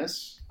Ole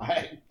Miss.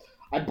 I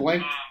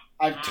blanked.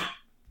 And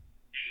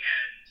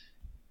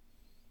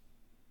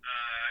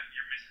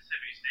your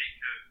Mississippi State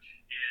coach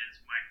is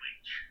Mike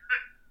Leach.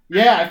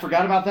 Yeah, I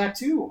forgot about that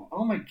too.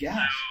 Oh my gosh. So the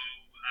Egg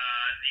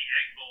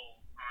Bowl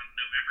on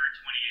November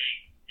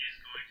 28th is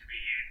going to be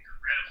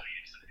incredibly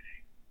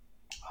exciting.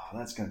 Oh,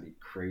 that's going to be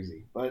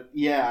crazy. But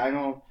yeah, I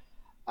don't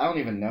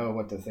even know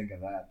what to think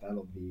of that.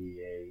 That'll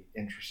be a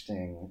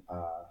interesting.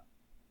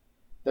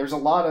 There's a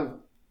lot of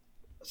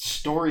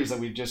stories that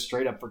we've just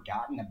straight up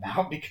forgotten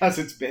about because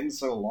it's been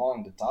so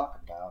long to talk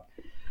about.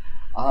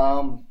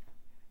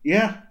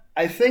 Yeah,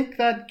 I think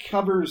that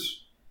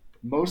covers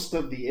most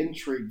of the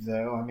intrigue,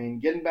 though. I mean,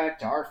 getting back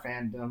to our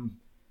fandom,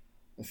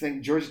 I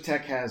think Georgia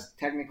Tech has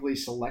technically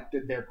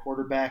selected their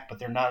quarterback, but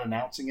they're not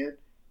announcing it,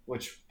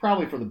 which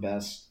probably for the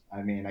best.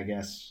 I mean, I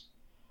guess.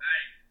 I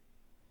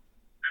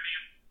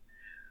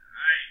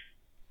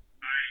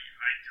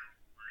don't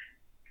like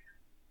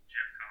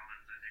Jeff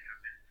Collins. I think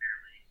I've been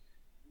fairly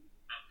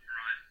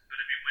upfront. But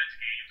if he wins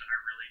games, I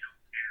really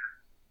don't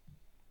care.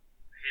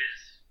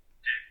 His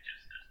dick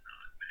just does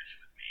not mesh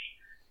with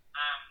me.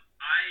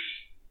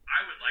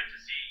 I would like to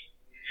see,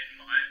 in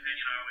my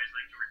opinion, I always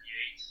liked Jordan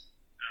Yates.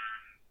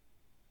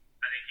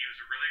 I think he was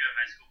a really good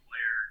high school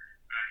player.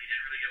 He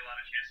didn't really get a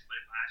lot of chance to play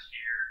last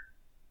year.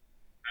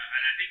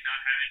 And I think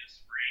not having a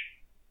spring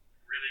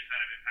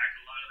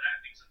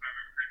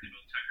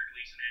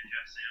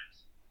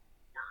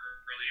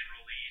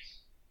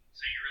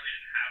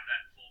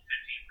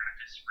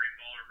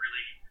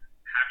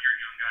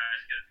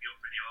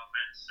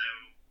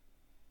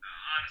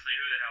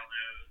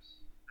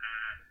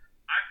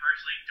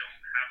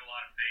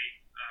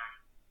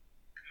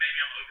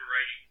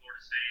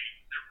Florida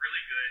State. They're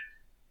really good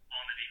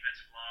on the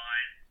defensive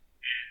line,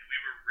 and we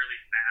were really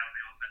bad on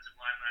the offensive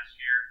line last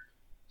year.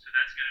 So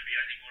that's going to be,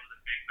 I think, one of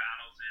the big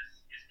battles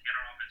is can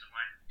our offensive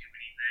line do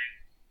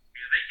anything?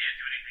 Because they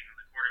can't do anything with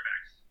the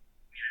quarterbacks.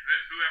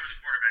 Whoever the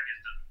quarterback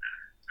is doesn't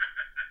matter.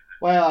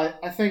 Well,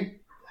 I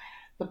think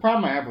the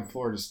problem I have with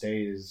Florida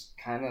State is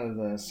kind of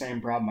the same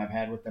problem I've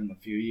had with them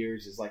a few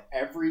years. Is like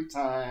every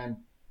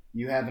time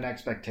you have an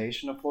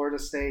expectation of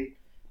Florida State,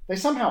 they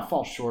somehow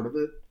fall short of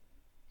it.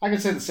 I can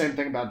say the same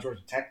thing about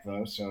Georgia Tech,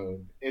 though.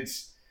 So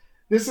this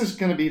is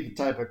going to be the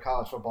type of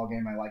college football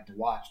game I like to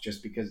watch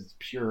just because it's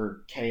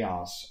pure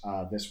chaos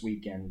this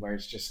weekend, where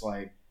it's just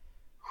like,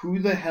 who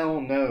the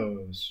hell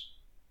knows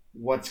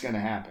what's going to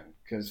happen?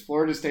 Because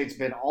Florida State's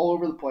been all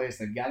over the place.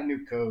 They've got a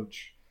new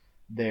coach.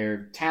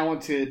 They're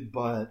talented,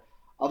 but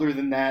other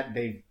than that,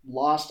 they've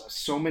lost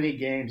so many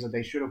games that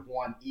they should have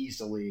won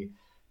easily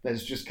that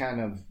it's just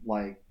kind of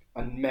like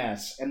a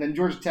mess. And then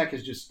Georgia Tech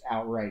is just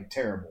outright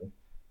terrible.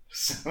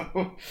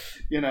 So,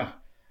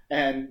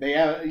 and they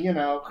have,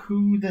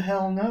 who the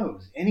hell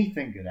knows?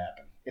 Anything could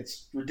happen.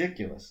 It's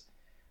ridiculous.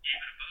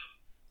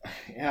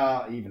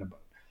 Yeah, even above.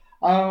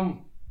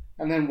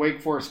 And then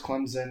Wake Forest,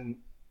 Clemson.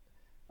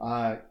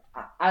 I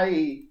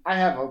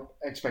have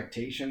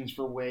expectations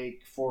for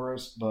Wake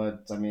Forest,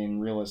 but I mean,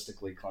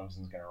 realistically,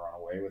 Clemson's going to run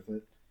away with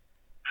it.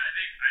 I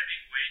think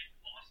Wake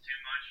lost too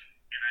much,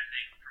 and I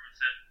think from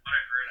what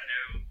I've heard, I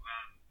know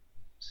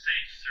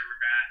Sage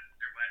Surratt,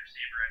 their wide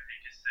receiver, I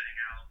think is sitting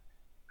out.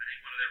 I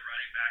think one of their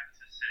running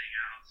backs is sitting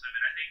out. So I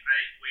mean, I think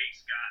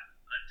Wake's got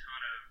a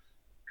ton of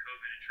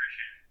COVID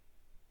attrition.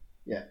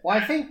 Yeah, well,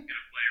 I think going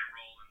to play a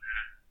role in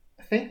that.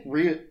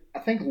 I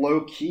think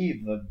low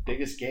key the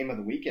biggest game of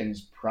the weekend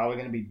is probably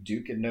going to be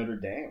Duke and Notre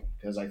Dame,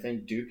 because I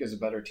think Duke is a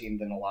better team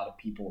than a lot of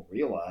people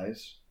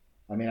realize.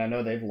 I mean, I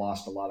know they've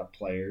lost a lot of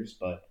players,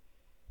 but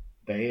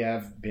they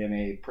have been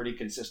a pretty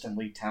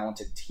consistently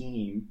talented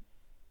team,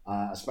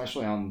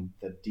 especially on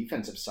the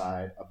defensive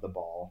side of the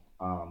ball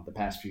the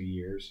past few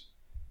years.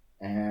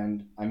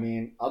 And I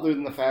mean, other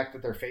than the fact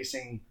that they're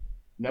facing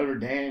Notre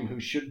Dame, who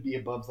should be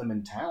above them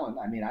in talent,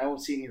 I mean, I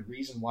don't see any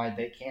reason why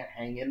they can't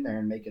hang in there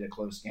and make it a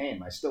close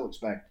game. I still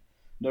expect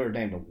Notre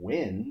Dame to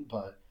win,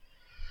 but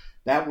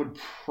that would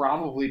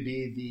probably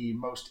be the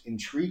most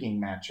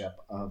intriguing matchup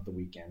of the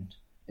weekend,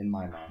 in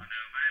my mind. Oh, no,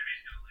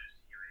 Miami's going to lose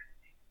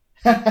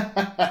to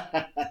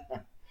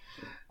UAB.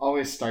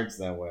 Always starts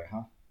that way,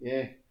 huh?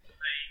 Yeah.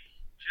 Like,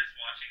 just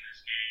watching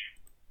this game,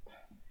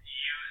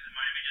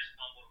 Miami just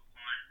fumbled a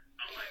punt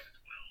on like the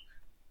 12.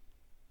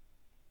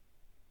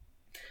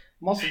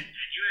 I'm also, and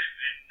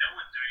no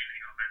one's doing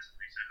anything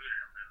offensively, so who the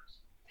hell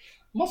knows?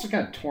 I'm also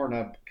kind of torn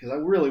up because I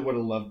really would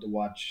have loved to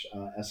watch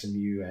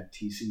SMU at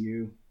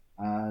TCU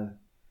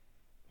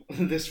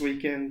this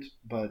weekend,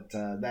 but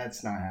that's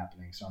not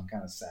happening, so I'm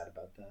kind of sad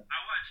about that. I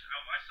watched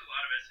a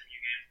lot of SMU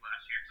games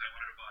last year because I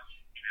wanted to watch,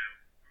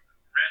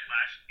 Rhett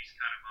Lashlee's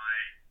kind of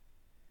my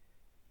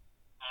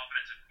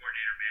offensive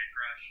coordinator man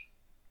crush.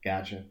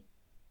 Gotcha. He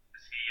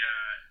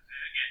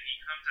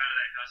comes out of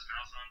that Gus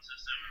Malzahn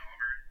system in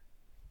Auburn.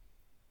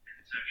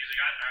 And so he's a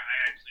guy that I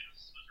actually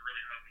was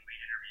really hoping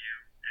we'd interview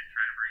and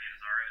try to bring in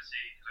as ROC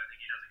because I think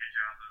he does a good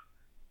job of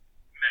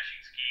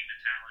meshing scheme to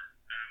talent.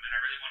 And I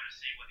really wanted to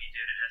see what he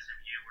did at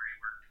SMU where he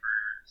worked for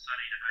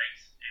Sonny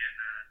Dykes. And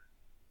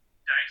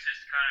Dykes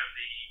is kind of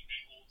the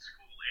old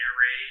school air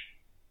raid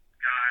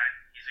guy.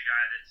 He's a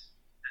guy that's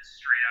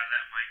straight out of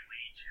that Mike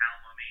Leach,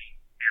 Hal Mummy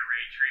air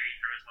raid tree. He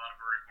throws a lot of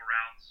vertical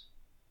routes.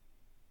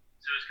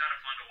 So it's kind of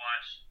fun to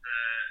watch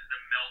the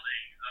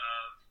melding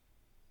of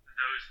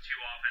those two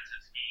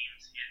offensive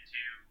schemes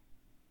into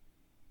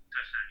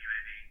touchdown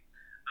UAB,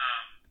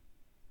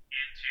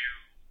 into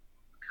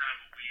kind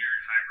of a weird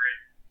hybrid.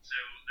 So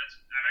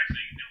I'm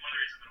actually one of the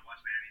reasons I'm going to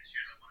watch Miami this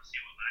year is I want to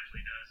see what Lashley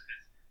does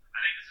because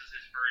I think this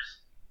is his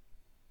first.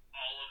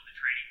 All of the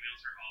training wheels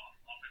are off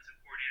offensive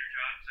coordinator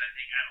job because I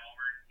think at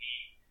Auburn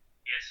he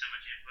has so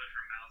much input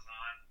from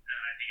Malzahn, and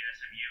I think at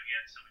SMU he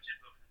had so much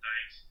input from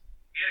Dykes.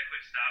 He had a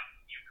quick stop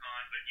at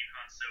UConn, but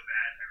UConn's so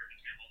bad I really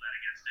can't hold that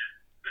against him.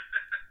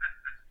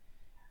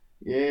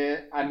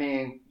 Yeah, I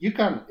mean,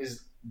 UConn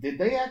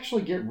did they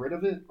actually get rid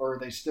of it, or are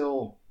they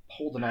still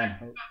holding on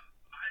hope?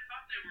 I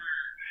thought they were,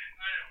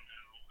 I don't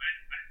know.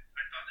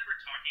 I thought they were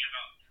talking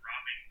about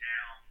dropping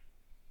down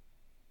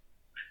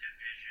a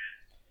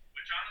division,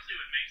 which honestly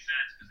would make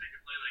sense because they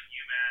could play like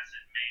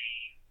UMass and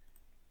Maine.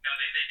 No,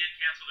 they did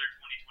cancel their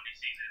 2020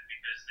 season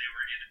because they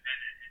were an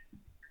independent. And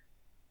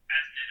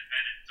as an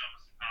independent, it's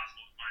almost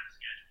impossible to find a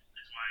schedule.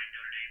 That's why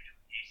Notre Dame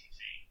joined the ACC.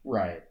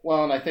 Right.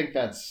 Well, and I think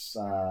that's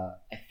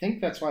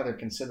why they're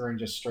considering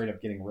just straight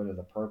up getting rid of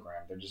the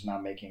program. They're just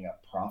not making a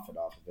profit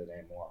off of it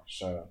anymore.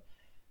 So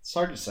it's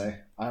hard to say.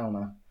 I don't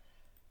know.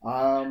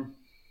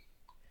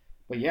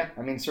 But yeah,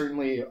 I mean,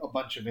 certainly a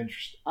bunch of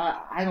interest.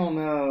 I don't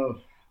know.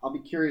 I'll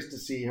be curious to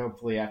see,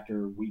 hopefully,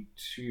 after week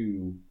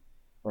 2,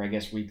 or I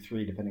guess week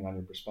 3, depending on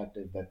your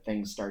perspective, that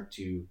things start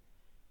to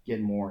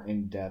get more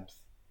in depth.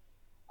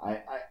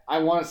 I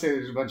want to say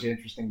there's a bunch of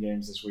interesting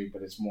games this week,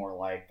 but it's more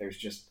like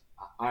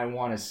I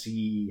want to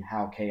see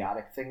how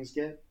chaotic things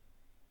get.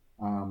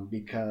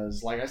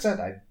 because, like I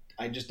said,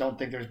 I just don't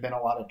think there's been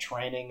a lot of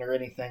training or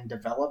anything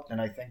developed,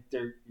 and I think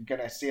you're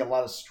going to see a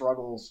lot of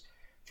struggles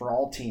for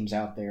all teams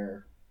out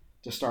there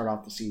to start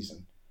off the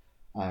season.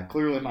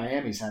 Clearly,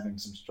 Miami's having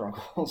some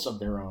struggles of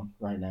their own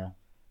right now.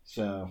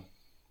 So,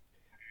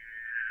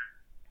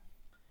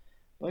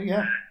 well,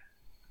 yeah. As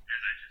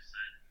I just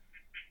said.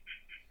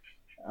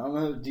 I don't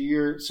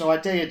know. So I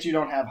take it you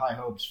don't have high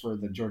hopes for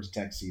the Georgia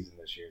Tech season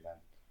this year, then?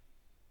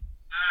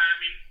 I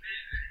mean,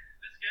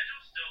 the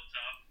schedule's still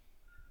tough.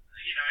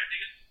 I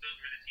think those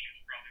were the teams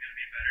probably going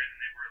to be better than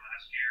they were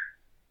last year.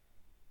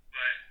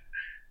 But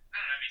I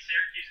don't know. I mean,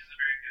 Syracuse isn't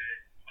very good.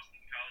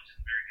 Boston College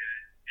isn't very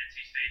good.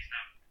 NC State's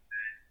not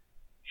good.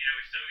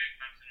 We still get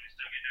Clemson. We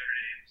still get Notre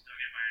Dame. We still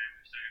get Miami.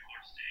 We still get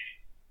Florida State.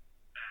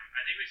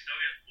 I think we still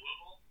get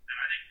Louisville, and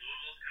I think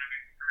Louisville's going to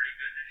be pretty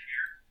good this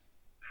year.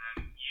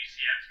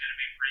 UCF's going to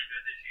be pretty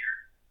good this year.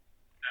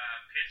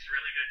 Pitt's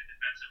really good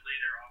defensively.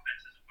 Their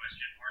offense is a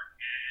question mark.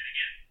 And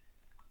again,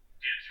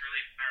 Duke's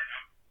really, I don't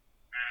know.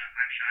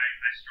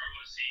 I struggle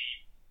to see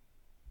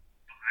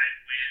 5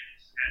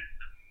 wins at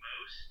the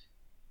most.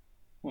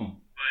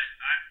 But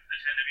I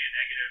tend to be a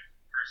negative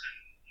person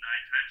 9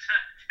 times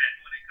out of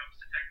 10 when it comes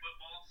to Tech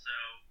football. So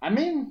I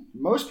mean,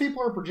 most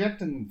people are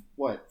projecting,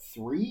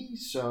 3?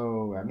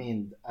 So,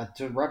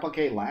 to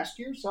replicate last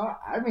year? So,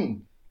 I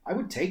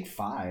would take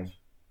 5.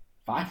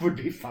 5 would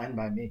be fine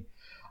by me.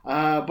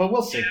 But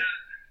we'll see. Yeah,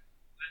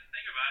 the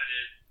thing about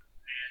it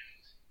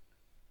is,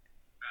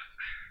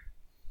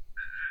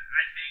 and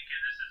I think,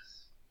 and this is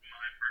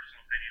my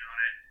personal opinion on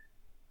it,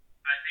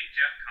 I think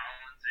Jeff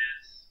Collins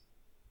is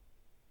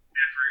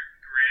effort,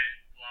 grit,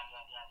 blah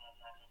blah blah blah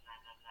blah blah blah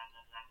blah blah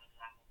blah blah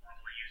blah blah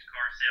blah used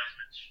car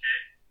salesman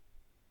shit.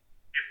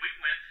 If we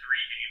win 3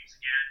 games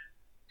again,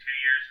 2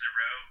 years in a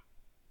row,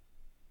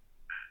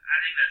 I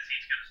think that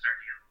seat's going to start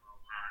to get a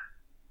little hot,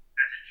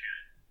 as it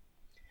should.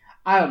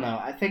 I don't know.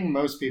 I think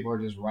most people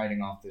are just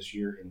writing off this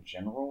year in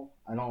general.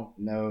 I don't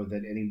know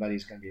that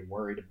anybody's going to be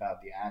worried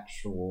about the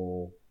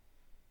actual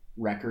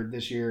record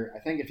this year. I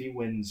think if he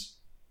wins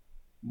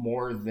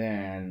more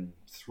than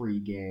 3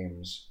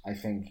 games, I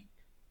think,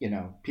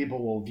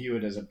 people will view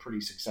it as a pretty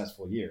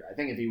successful year. I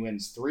think if he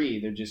wins 3,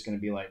 they're just going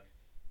to be like,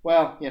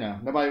 well,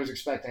 nobody was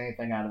expecting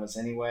anything out of us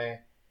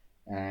anyway,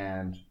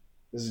 and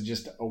this is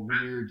just a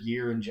weird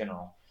year in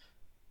general.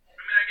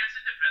 I guess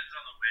it depends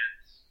on the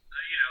wins.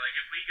 Like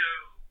if we go,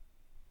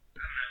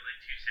 I don't know, like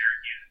to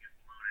Syracuse and get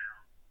blown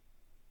out,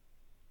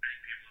 I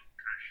think people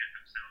kind of shit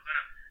themselves. I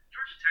know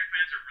Georgia Tech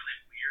fans are really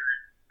weird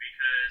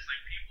because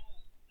people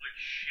would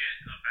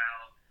shit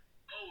about,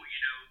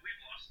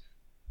 we've lost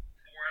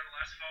 4 out of the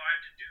last 5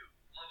 to Duke,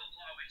 blah blah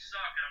blah, we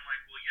suck, and I'm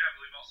like, well, yeah,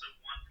 but we've also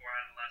won 4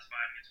 out of the last 5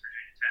 against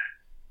Virginia Tech.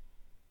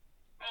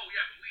 Oh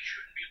yeah, but we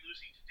shouldn't be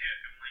losing to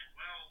Duke. I'm like,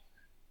 well,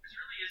 this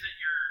really isn't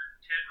your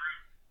Ted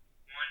Roof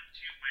 1-2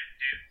 win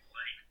Duke.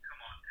 Come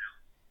on now.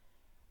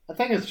 I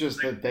think it's just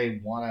that they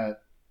want to.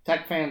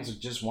 Tech fans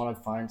just want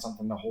to find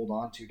something to hold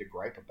on to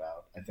gripe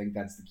about. I think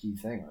that's the key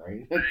thing,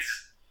 right? I think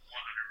that's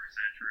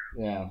 100%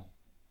 true. Yeah.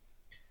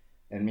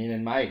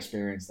 In my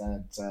experience,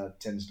 that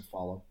tends to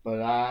follow. But,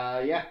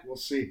 yeah, we'll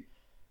see.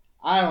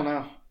 I don't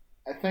know.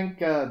 I think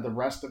the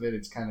rest of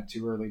it's kind of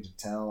too early to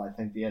tell. I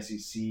think the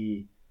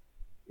SEC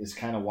is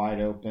kind of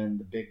wide open.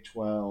 The Big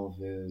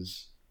 12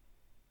 is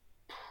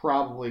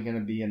probably going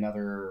to be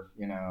another,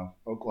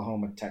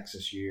 Oklahoma,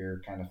 Texas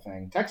year kind of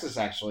thing. Texas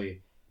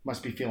actually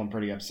must be feeling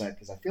pretty upset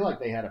because I feel like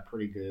they had a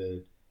pretty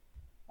good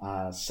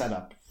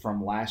setup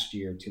from last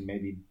year to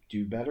maybe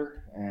do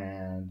better.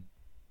 And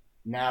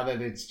now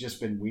that it's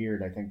just been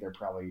weird, I think they're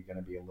probably going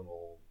to be a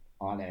little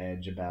on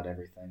edge about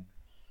everything.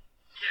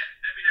 Yeah,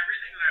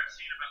 everything that I've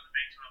seen about the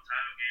Big 12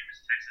 title game is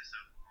Texas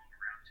Oklahoma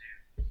round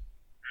 2.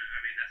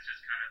 That's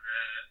just kind of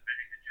the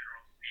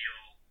general feel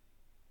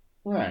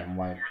Right.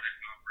 for the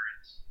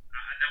conference.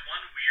 The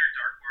one weird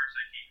dark horse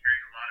I keep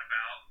hearing a lot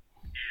about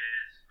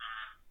is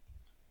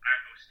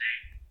Iowa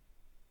State.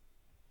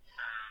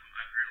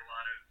 I've heard a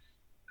lot of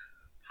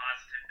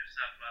positive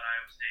stuff about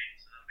Iowa State,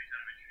 so that'll be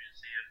kind of interesting to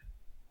see if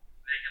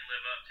they can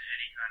live up to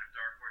any kind of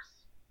dark horse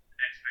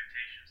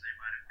expectations they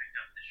might have picked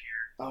up this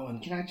year. Oh, and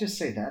can I just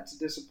say that's a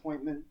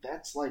disappointment?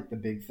 That's the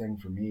big thing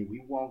for me.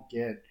 We won't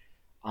get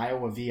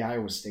Iowa v.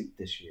 Iowa State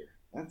this year.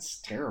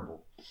 That's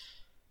terrible.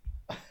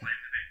 Blame the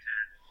Big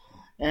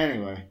Ten.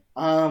 Anyway,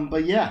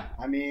 but yeah,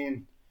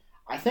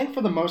 I think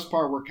for the most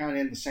part we're kind of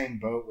in the same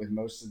boat with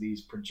most of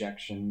these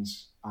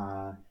projections.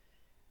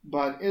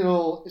 But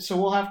so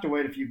we'll have to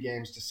wait a few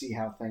games to see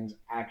how things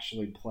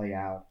actually play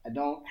out. I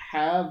don't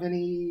have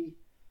any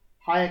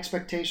high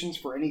expectations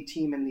for any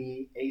team in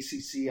the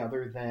ACC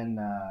other than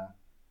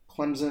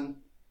Clemson.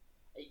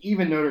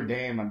 Even Notre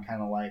Dame, I'm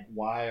kind of like,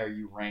 why are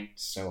you ranked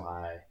so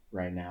high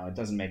right now? It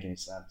doesn't make any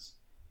sense,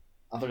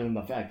 other than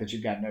the fact that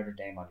you've got Notre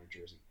Dame on your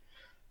jersey.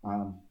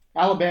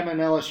 Alabama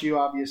and LSU,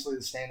 obviously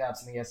the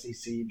standouts in the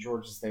SEC.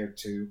 Georgia's there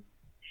too.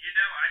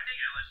 I think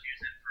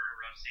LSU's in for a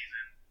rough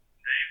season.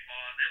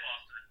 They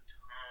lost a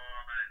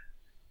ton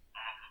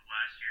off of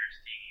last year's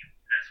team,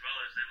 as well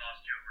as they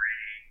lost Joe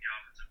Brady, the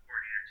offensive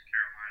coordinator, to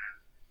Carolina.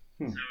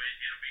 So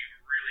it'll be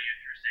really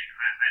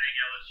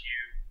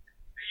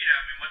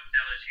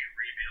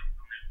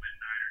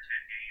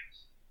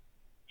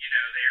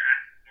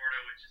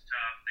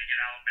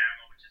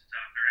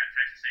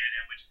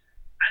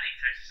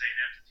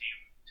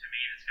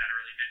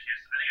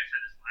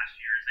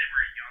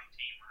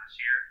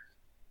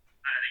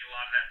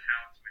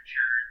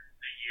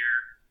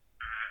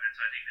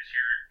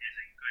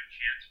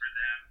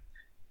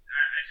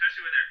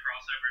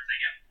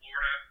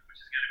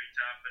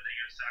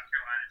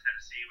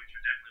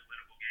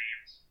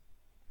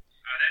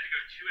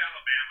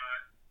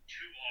Alabama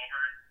to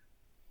Auburn,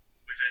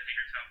 which I think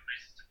are tough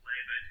places to play.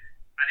 But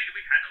I think if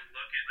we had to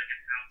look at like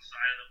an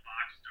outside of the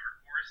box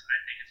dark horse,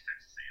 I think it's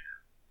Texas A&M.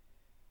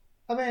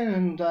 I mean,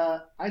 and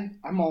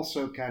I'm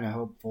also kind of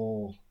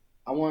hopeful.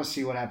 I want to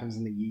see what happens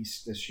in the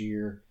East this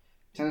year.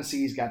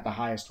 Tennessee's got the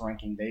highest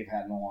ranking they've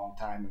had in a long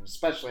time, and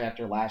especially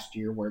after last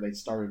year where they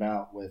started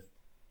out with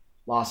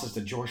losses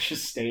to Georgia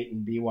State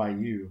and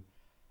BYU.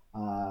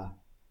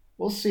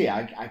 We'll see.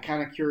 I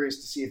kind of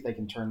curious to see if they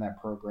can turn that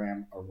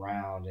program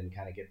around and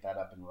kind of get that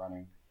up and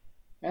running.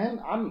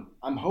 And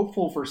I'm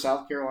hopeful for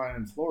South Carolina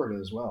and Florida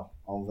as well.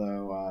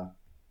 Although,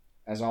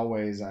 as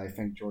always, I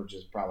think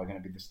Georgia's probably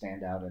going to be the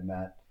standout in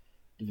that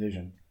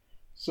division.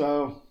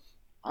 So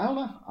I don't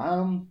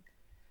know.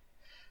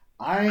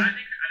 I think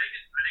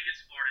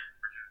it's Florida and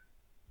Georgia.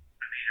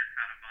 I think are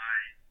kind of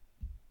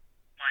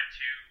my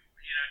two.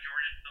 You know,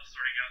 Georgia still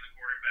sorting out the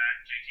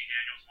quarterback. JT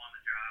Daniels won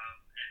the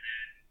job, and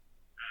then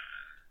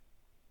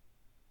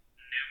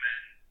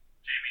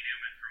Jamie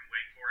Newman from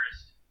Wake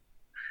Forest,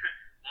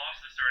 lost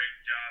the starting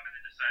job and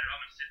then decided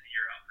I'm going to sit the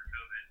year out for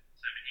COVID.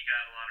 So I mean, he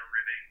got a lot of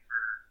ribbing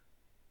for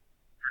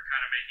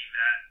kind of making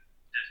that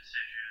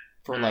decision.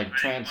 For like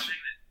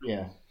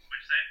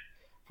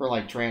for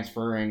like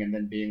transferring and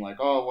then being like,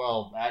 oh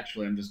well,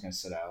 actually I'm just going to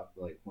sit out,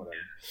 like whatever.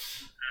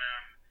 Yeah.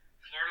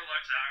 Florida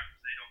lucks out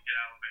because they don't get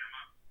Alabama.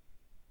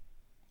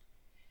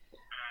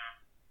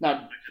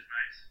 Which is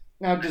nice.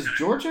 Now does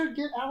Georgia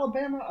get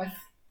Alabama?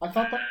 I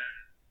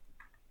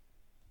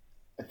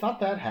thought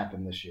that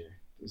happened this year.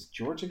 Does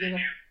Georgia get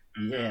it?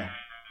 Yeah.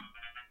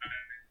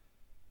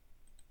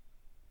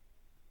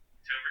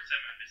 It's over some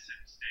at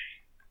Mississippi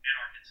State and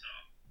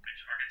Arkansas, which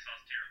Arkansas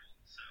is terrible.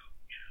 So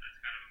that's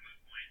kind of a moot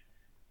point.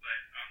 But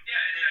yeah,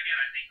 and then again,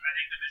 I think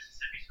the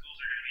Mississippi schools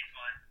are going to be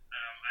fun.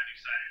 I'm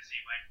excited to see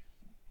Mike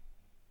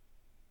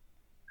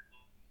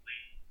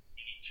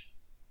Leach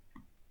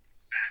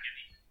back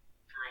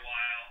for a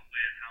while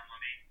with Hal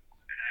Mumme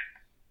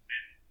back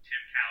and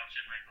Tim Couch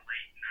in like the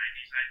late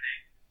 '90s, I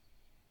think.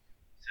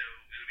 So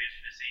it'll be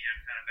interesting to see him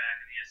kind of back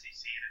in the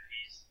SEC and if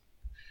he's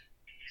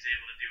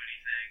able to do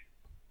anything.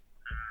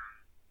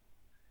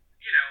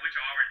 Which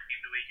Auburn team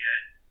do we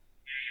get?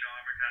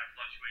 Auburn kind of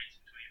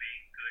fluctuates between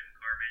being good and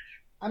garbage.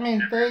 I mean,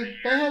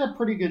 they had a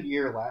pretty good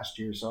year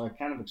last year, so I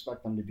kind of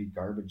expect them to be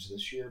garbage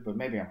this year, but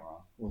maybe I'm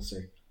wrong. We'll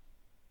see.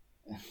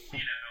 I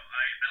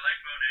like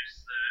Bo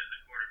Nix, the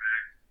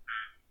quarterback.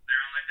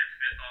 They're on like their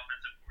fifth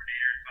offensive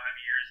coordinator in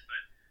 5 years,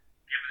 but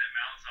given that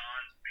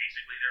Malzahn's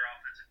basically their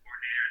offensive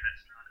coordinator,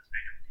 that's not as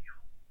big of a deal.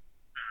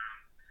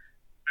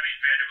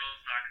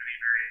 Vanderbilt's not going to be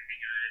very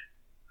good.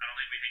 I don't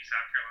think we think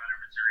South Carolina,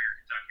 Missouri, or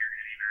Kentucky are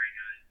going to be very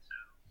good. So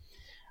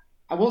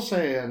I will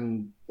say,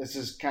 and this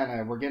is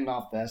we're getting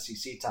off the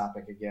SEC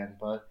topic again,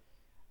 but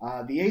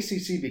the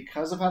ACC,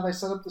 because of how they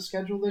set up the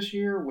schedule this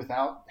year,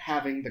 without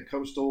having the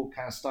Coastal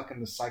kind of stuck in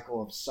the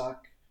cycle of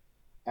suck,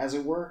 as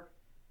it were,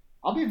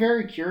 I'll be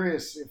very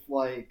curious if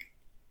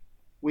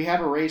we have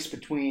a race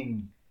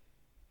between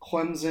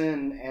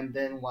Clemson and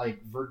then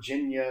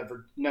Virginia.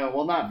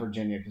 Not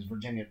Virginia, because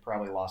Virginia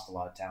probably lost a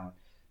lot of talent.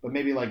 But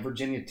maybe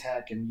Virginia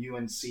Tech and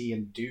UNC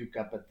and Duke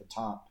up at the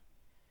top.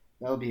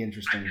 That'll be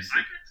interesting to see.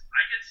 I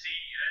could see.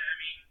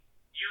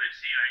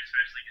 UNC I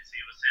especially could see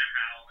with Sam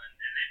Howell, and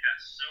they've got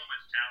so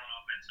much talent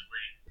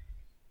offensively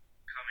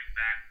coming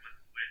back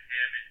with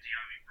him and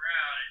De'Ami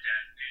Brown and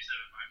Dad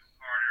Newsom and Michael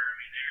Carter.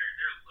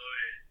 They're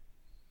loaded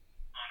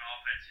on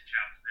offense in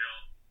Chapel Hill.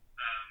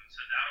 So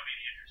that'll be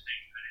an interesting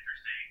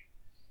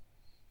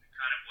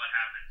kind of what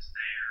happens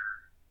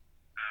there.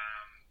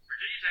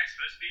 Virginia Tech's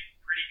supposed to be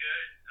pretty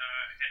good.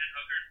 Hendon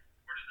Hooker,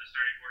 the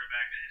starting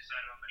quarterback, they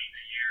decided on late in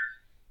the year.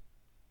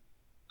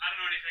 I don't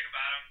know anything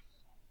about him.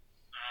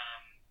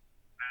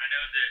 I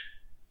know that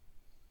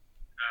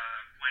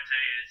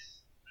Fuente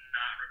is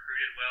not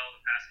recruited well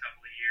the past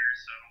couple of years,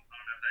 so I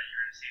don't know if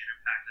you're going to see an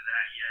impact of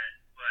that yet.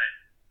 But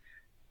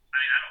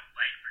I don't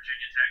like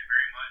Virginia Tech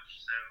very much,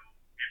 so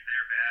if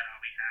they're bad,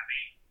 I'll be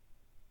happy.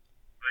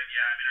 But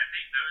yeah, I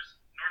think those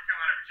North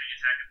Carolina, Virginia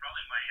Tech, and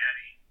probably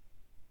Miami,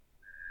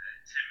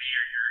 to me,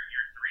 are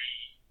your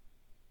three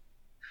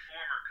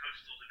former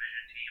Coastal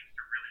Division teams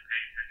to really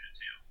pay attention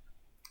to.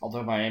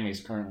 Although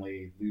Miami's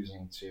currently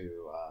losing to.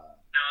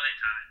 No, they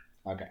tied.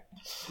 Okay.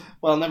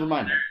 Well, never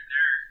mind. They're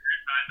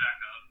tied back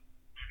up.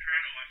 I'm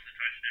trying to watch the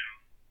touchdown.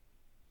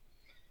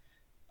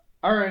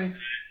 All right. I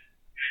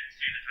didn't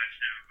see the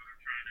touchdown, but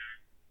I'm trying to.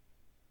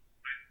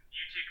 But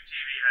YouTube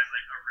TV has a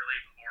really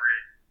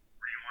horrid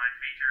rewind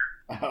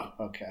feature.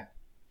 Oh, okay.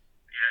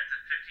 Yeah, it's a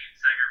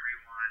 15-second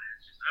rewind.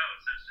 It's just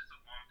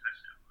a long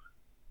touchdown.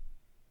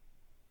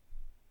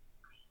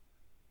 Cool.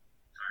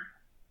 Sorry.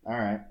 All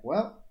right.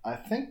 Well,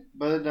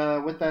 but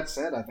with that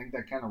said, I think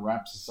that kind of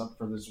wraps us up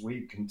for this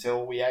week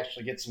until we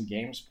actually get some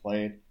games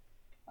played.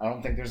 I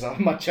don't think there's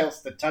much else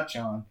to touch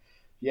on.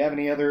 Do you have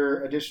any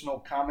other additional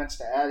comments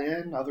to add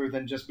in other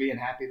than just being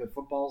happy that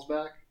football's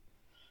back?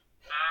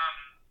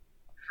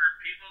 For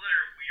people that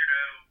are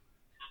weirdo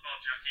football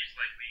junkies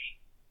like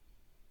me,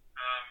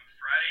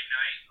 Friday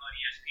night on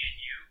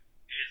ESPNU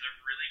is a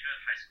really good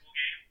high school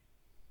game.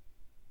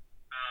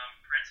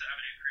 Prince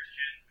Avenue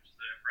Christian, which is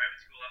a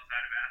private school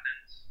outside of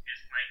Athens, is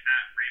playing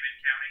at Raven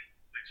County,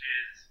 which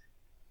is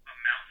a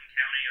mountain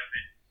county up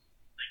in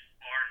like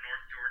far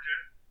north Georgia.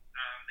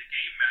 The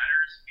game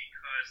matters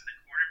because the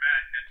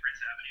quarterback at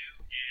Prince Avenue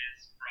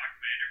is Brock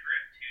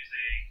Vandergrift, who's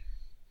a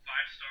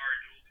five-star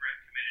dual threat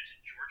committed to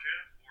Georgia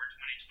for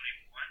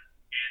 2021,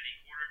 and the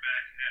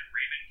quarterback at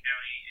Raven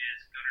County is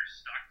Gunnar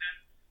Stockton,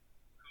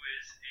 who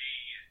is a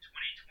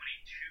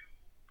 2022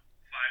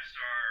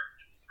 five-star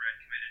dual threat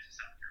committed to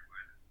South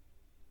Carolina.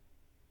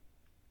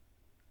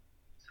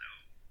 So,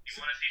 you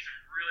want to see some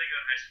really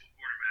good high school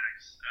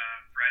quarterbacks.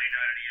 Friday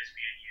night on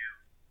ESPNU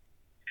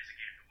is a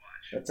game to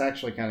watch. That's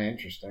actually kind of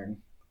interesting.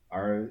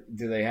 Do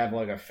they have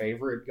like a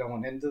favorite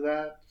going into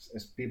that?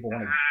 As people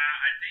want to.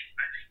 I think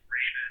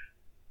Raven.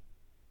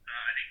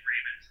 I think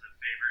Raven's the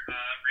favorite.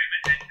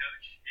 Raven head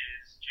coach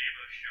is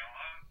Jabo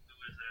Shaw, who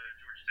was a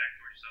Georgia Tech,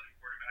 Georgia Southern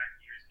quarterback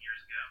years and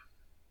years ago.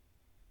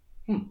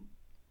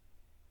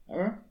 All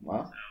right.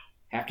 Well,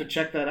 So, have to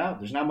check that out.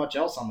 There's not much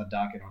else on the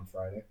docket on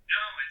Friday.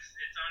 no,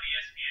 it's on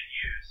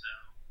ESPNU, so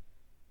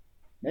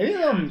Maybe it's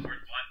worth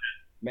watching.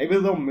 maybe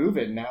they'll move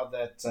it now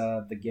that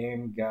the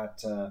game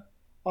got.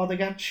 They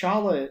got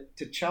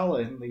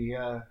T'Challa in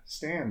the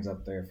stands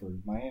up there for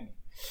Miami.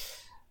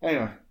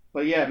 Anyway,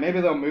 but yeah,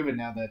 maybe they'll move it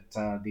now that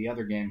the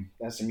other game,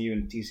 SMU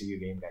and TCU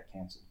game, got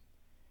canceled.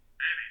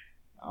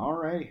 Maybe. All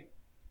right.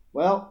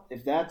 Well,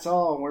 if that's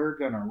all, we're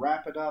going to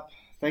wrap it up.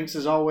 Thanks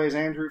as always,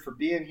 Andrew, for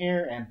being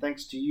here, and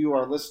thanks to you,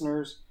 our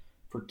listeners,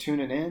 for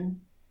tuning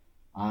in.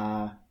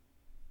 Until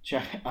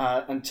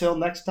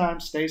next time,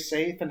 stay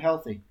safe and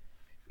healthy.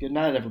 Good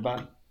night,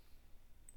 everybody.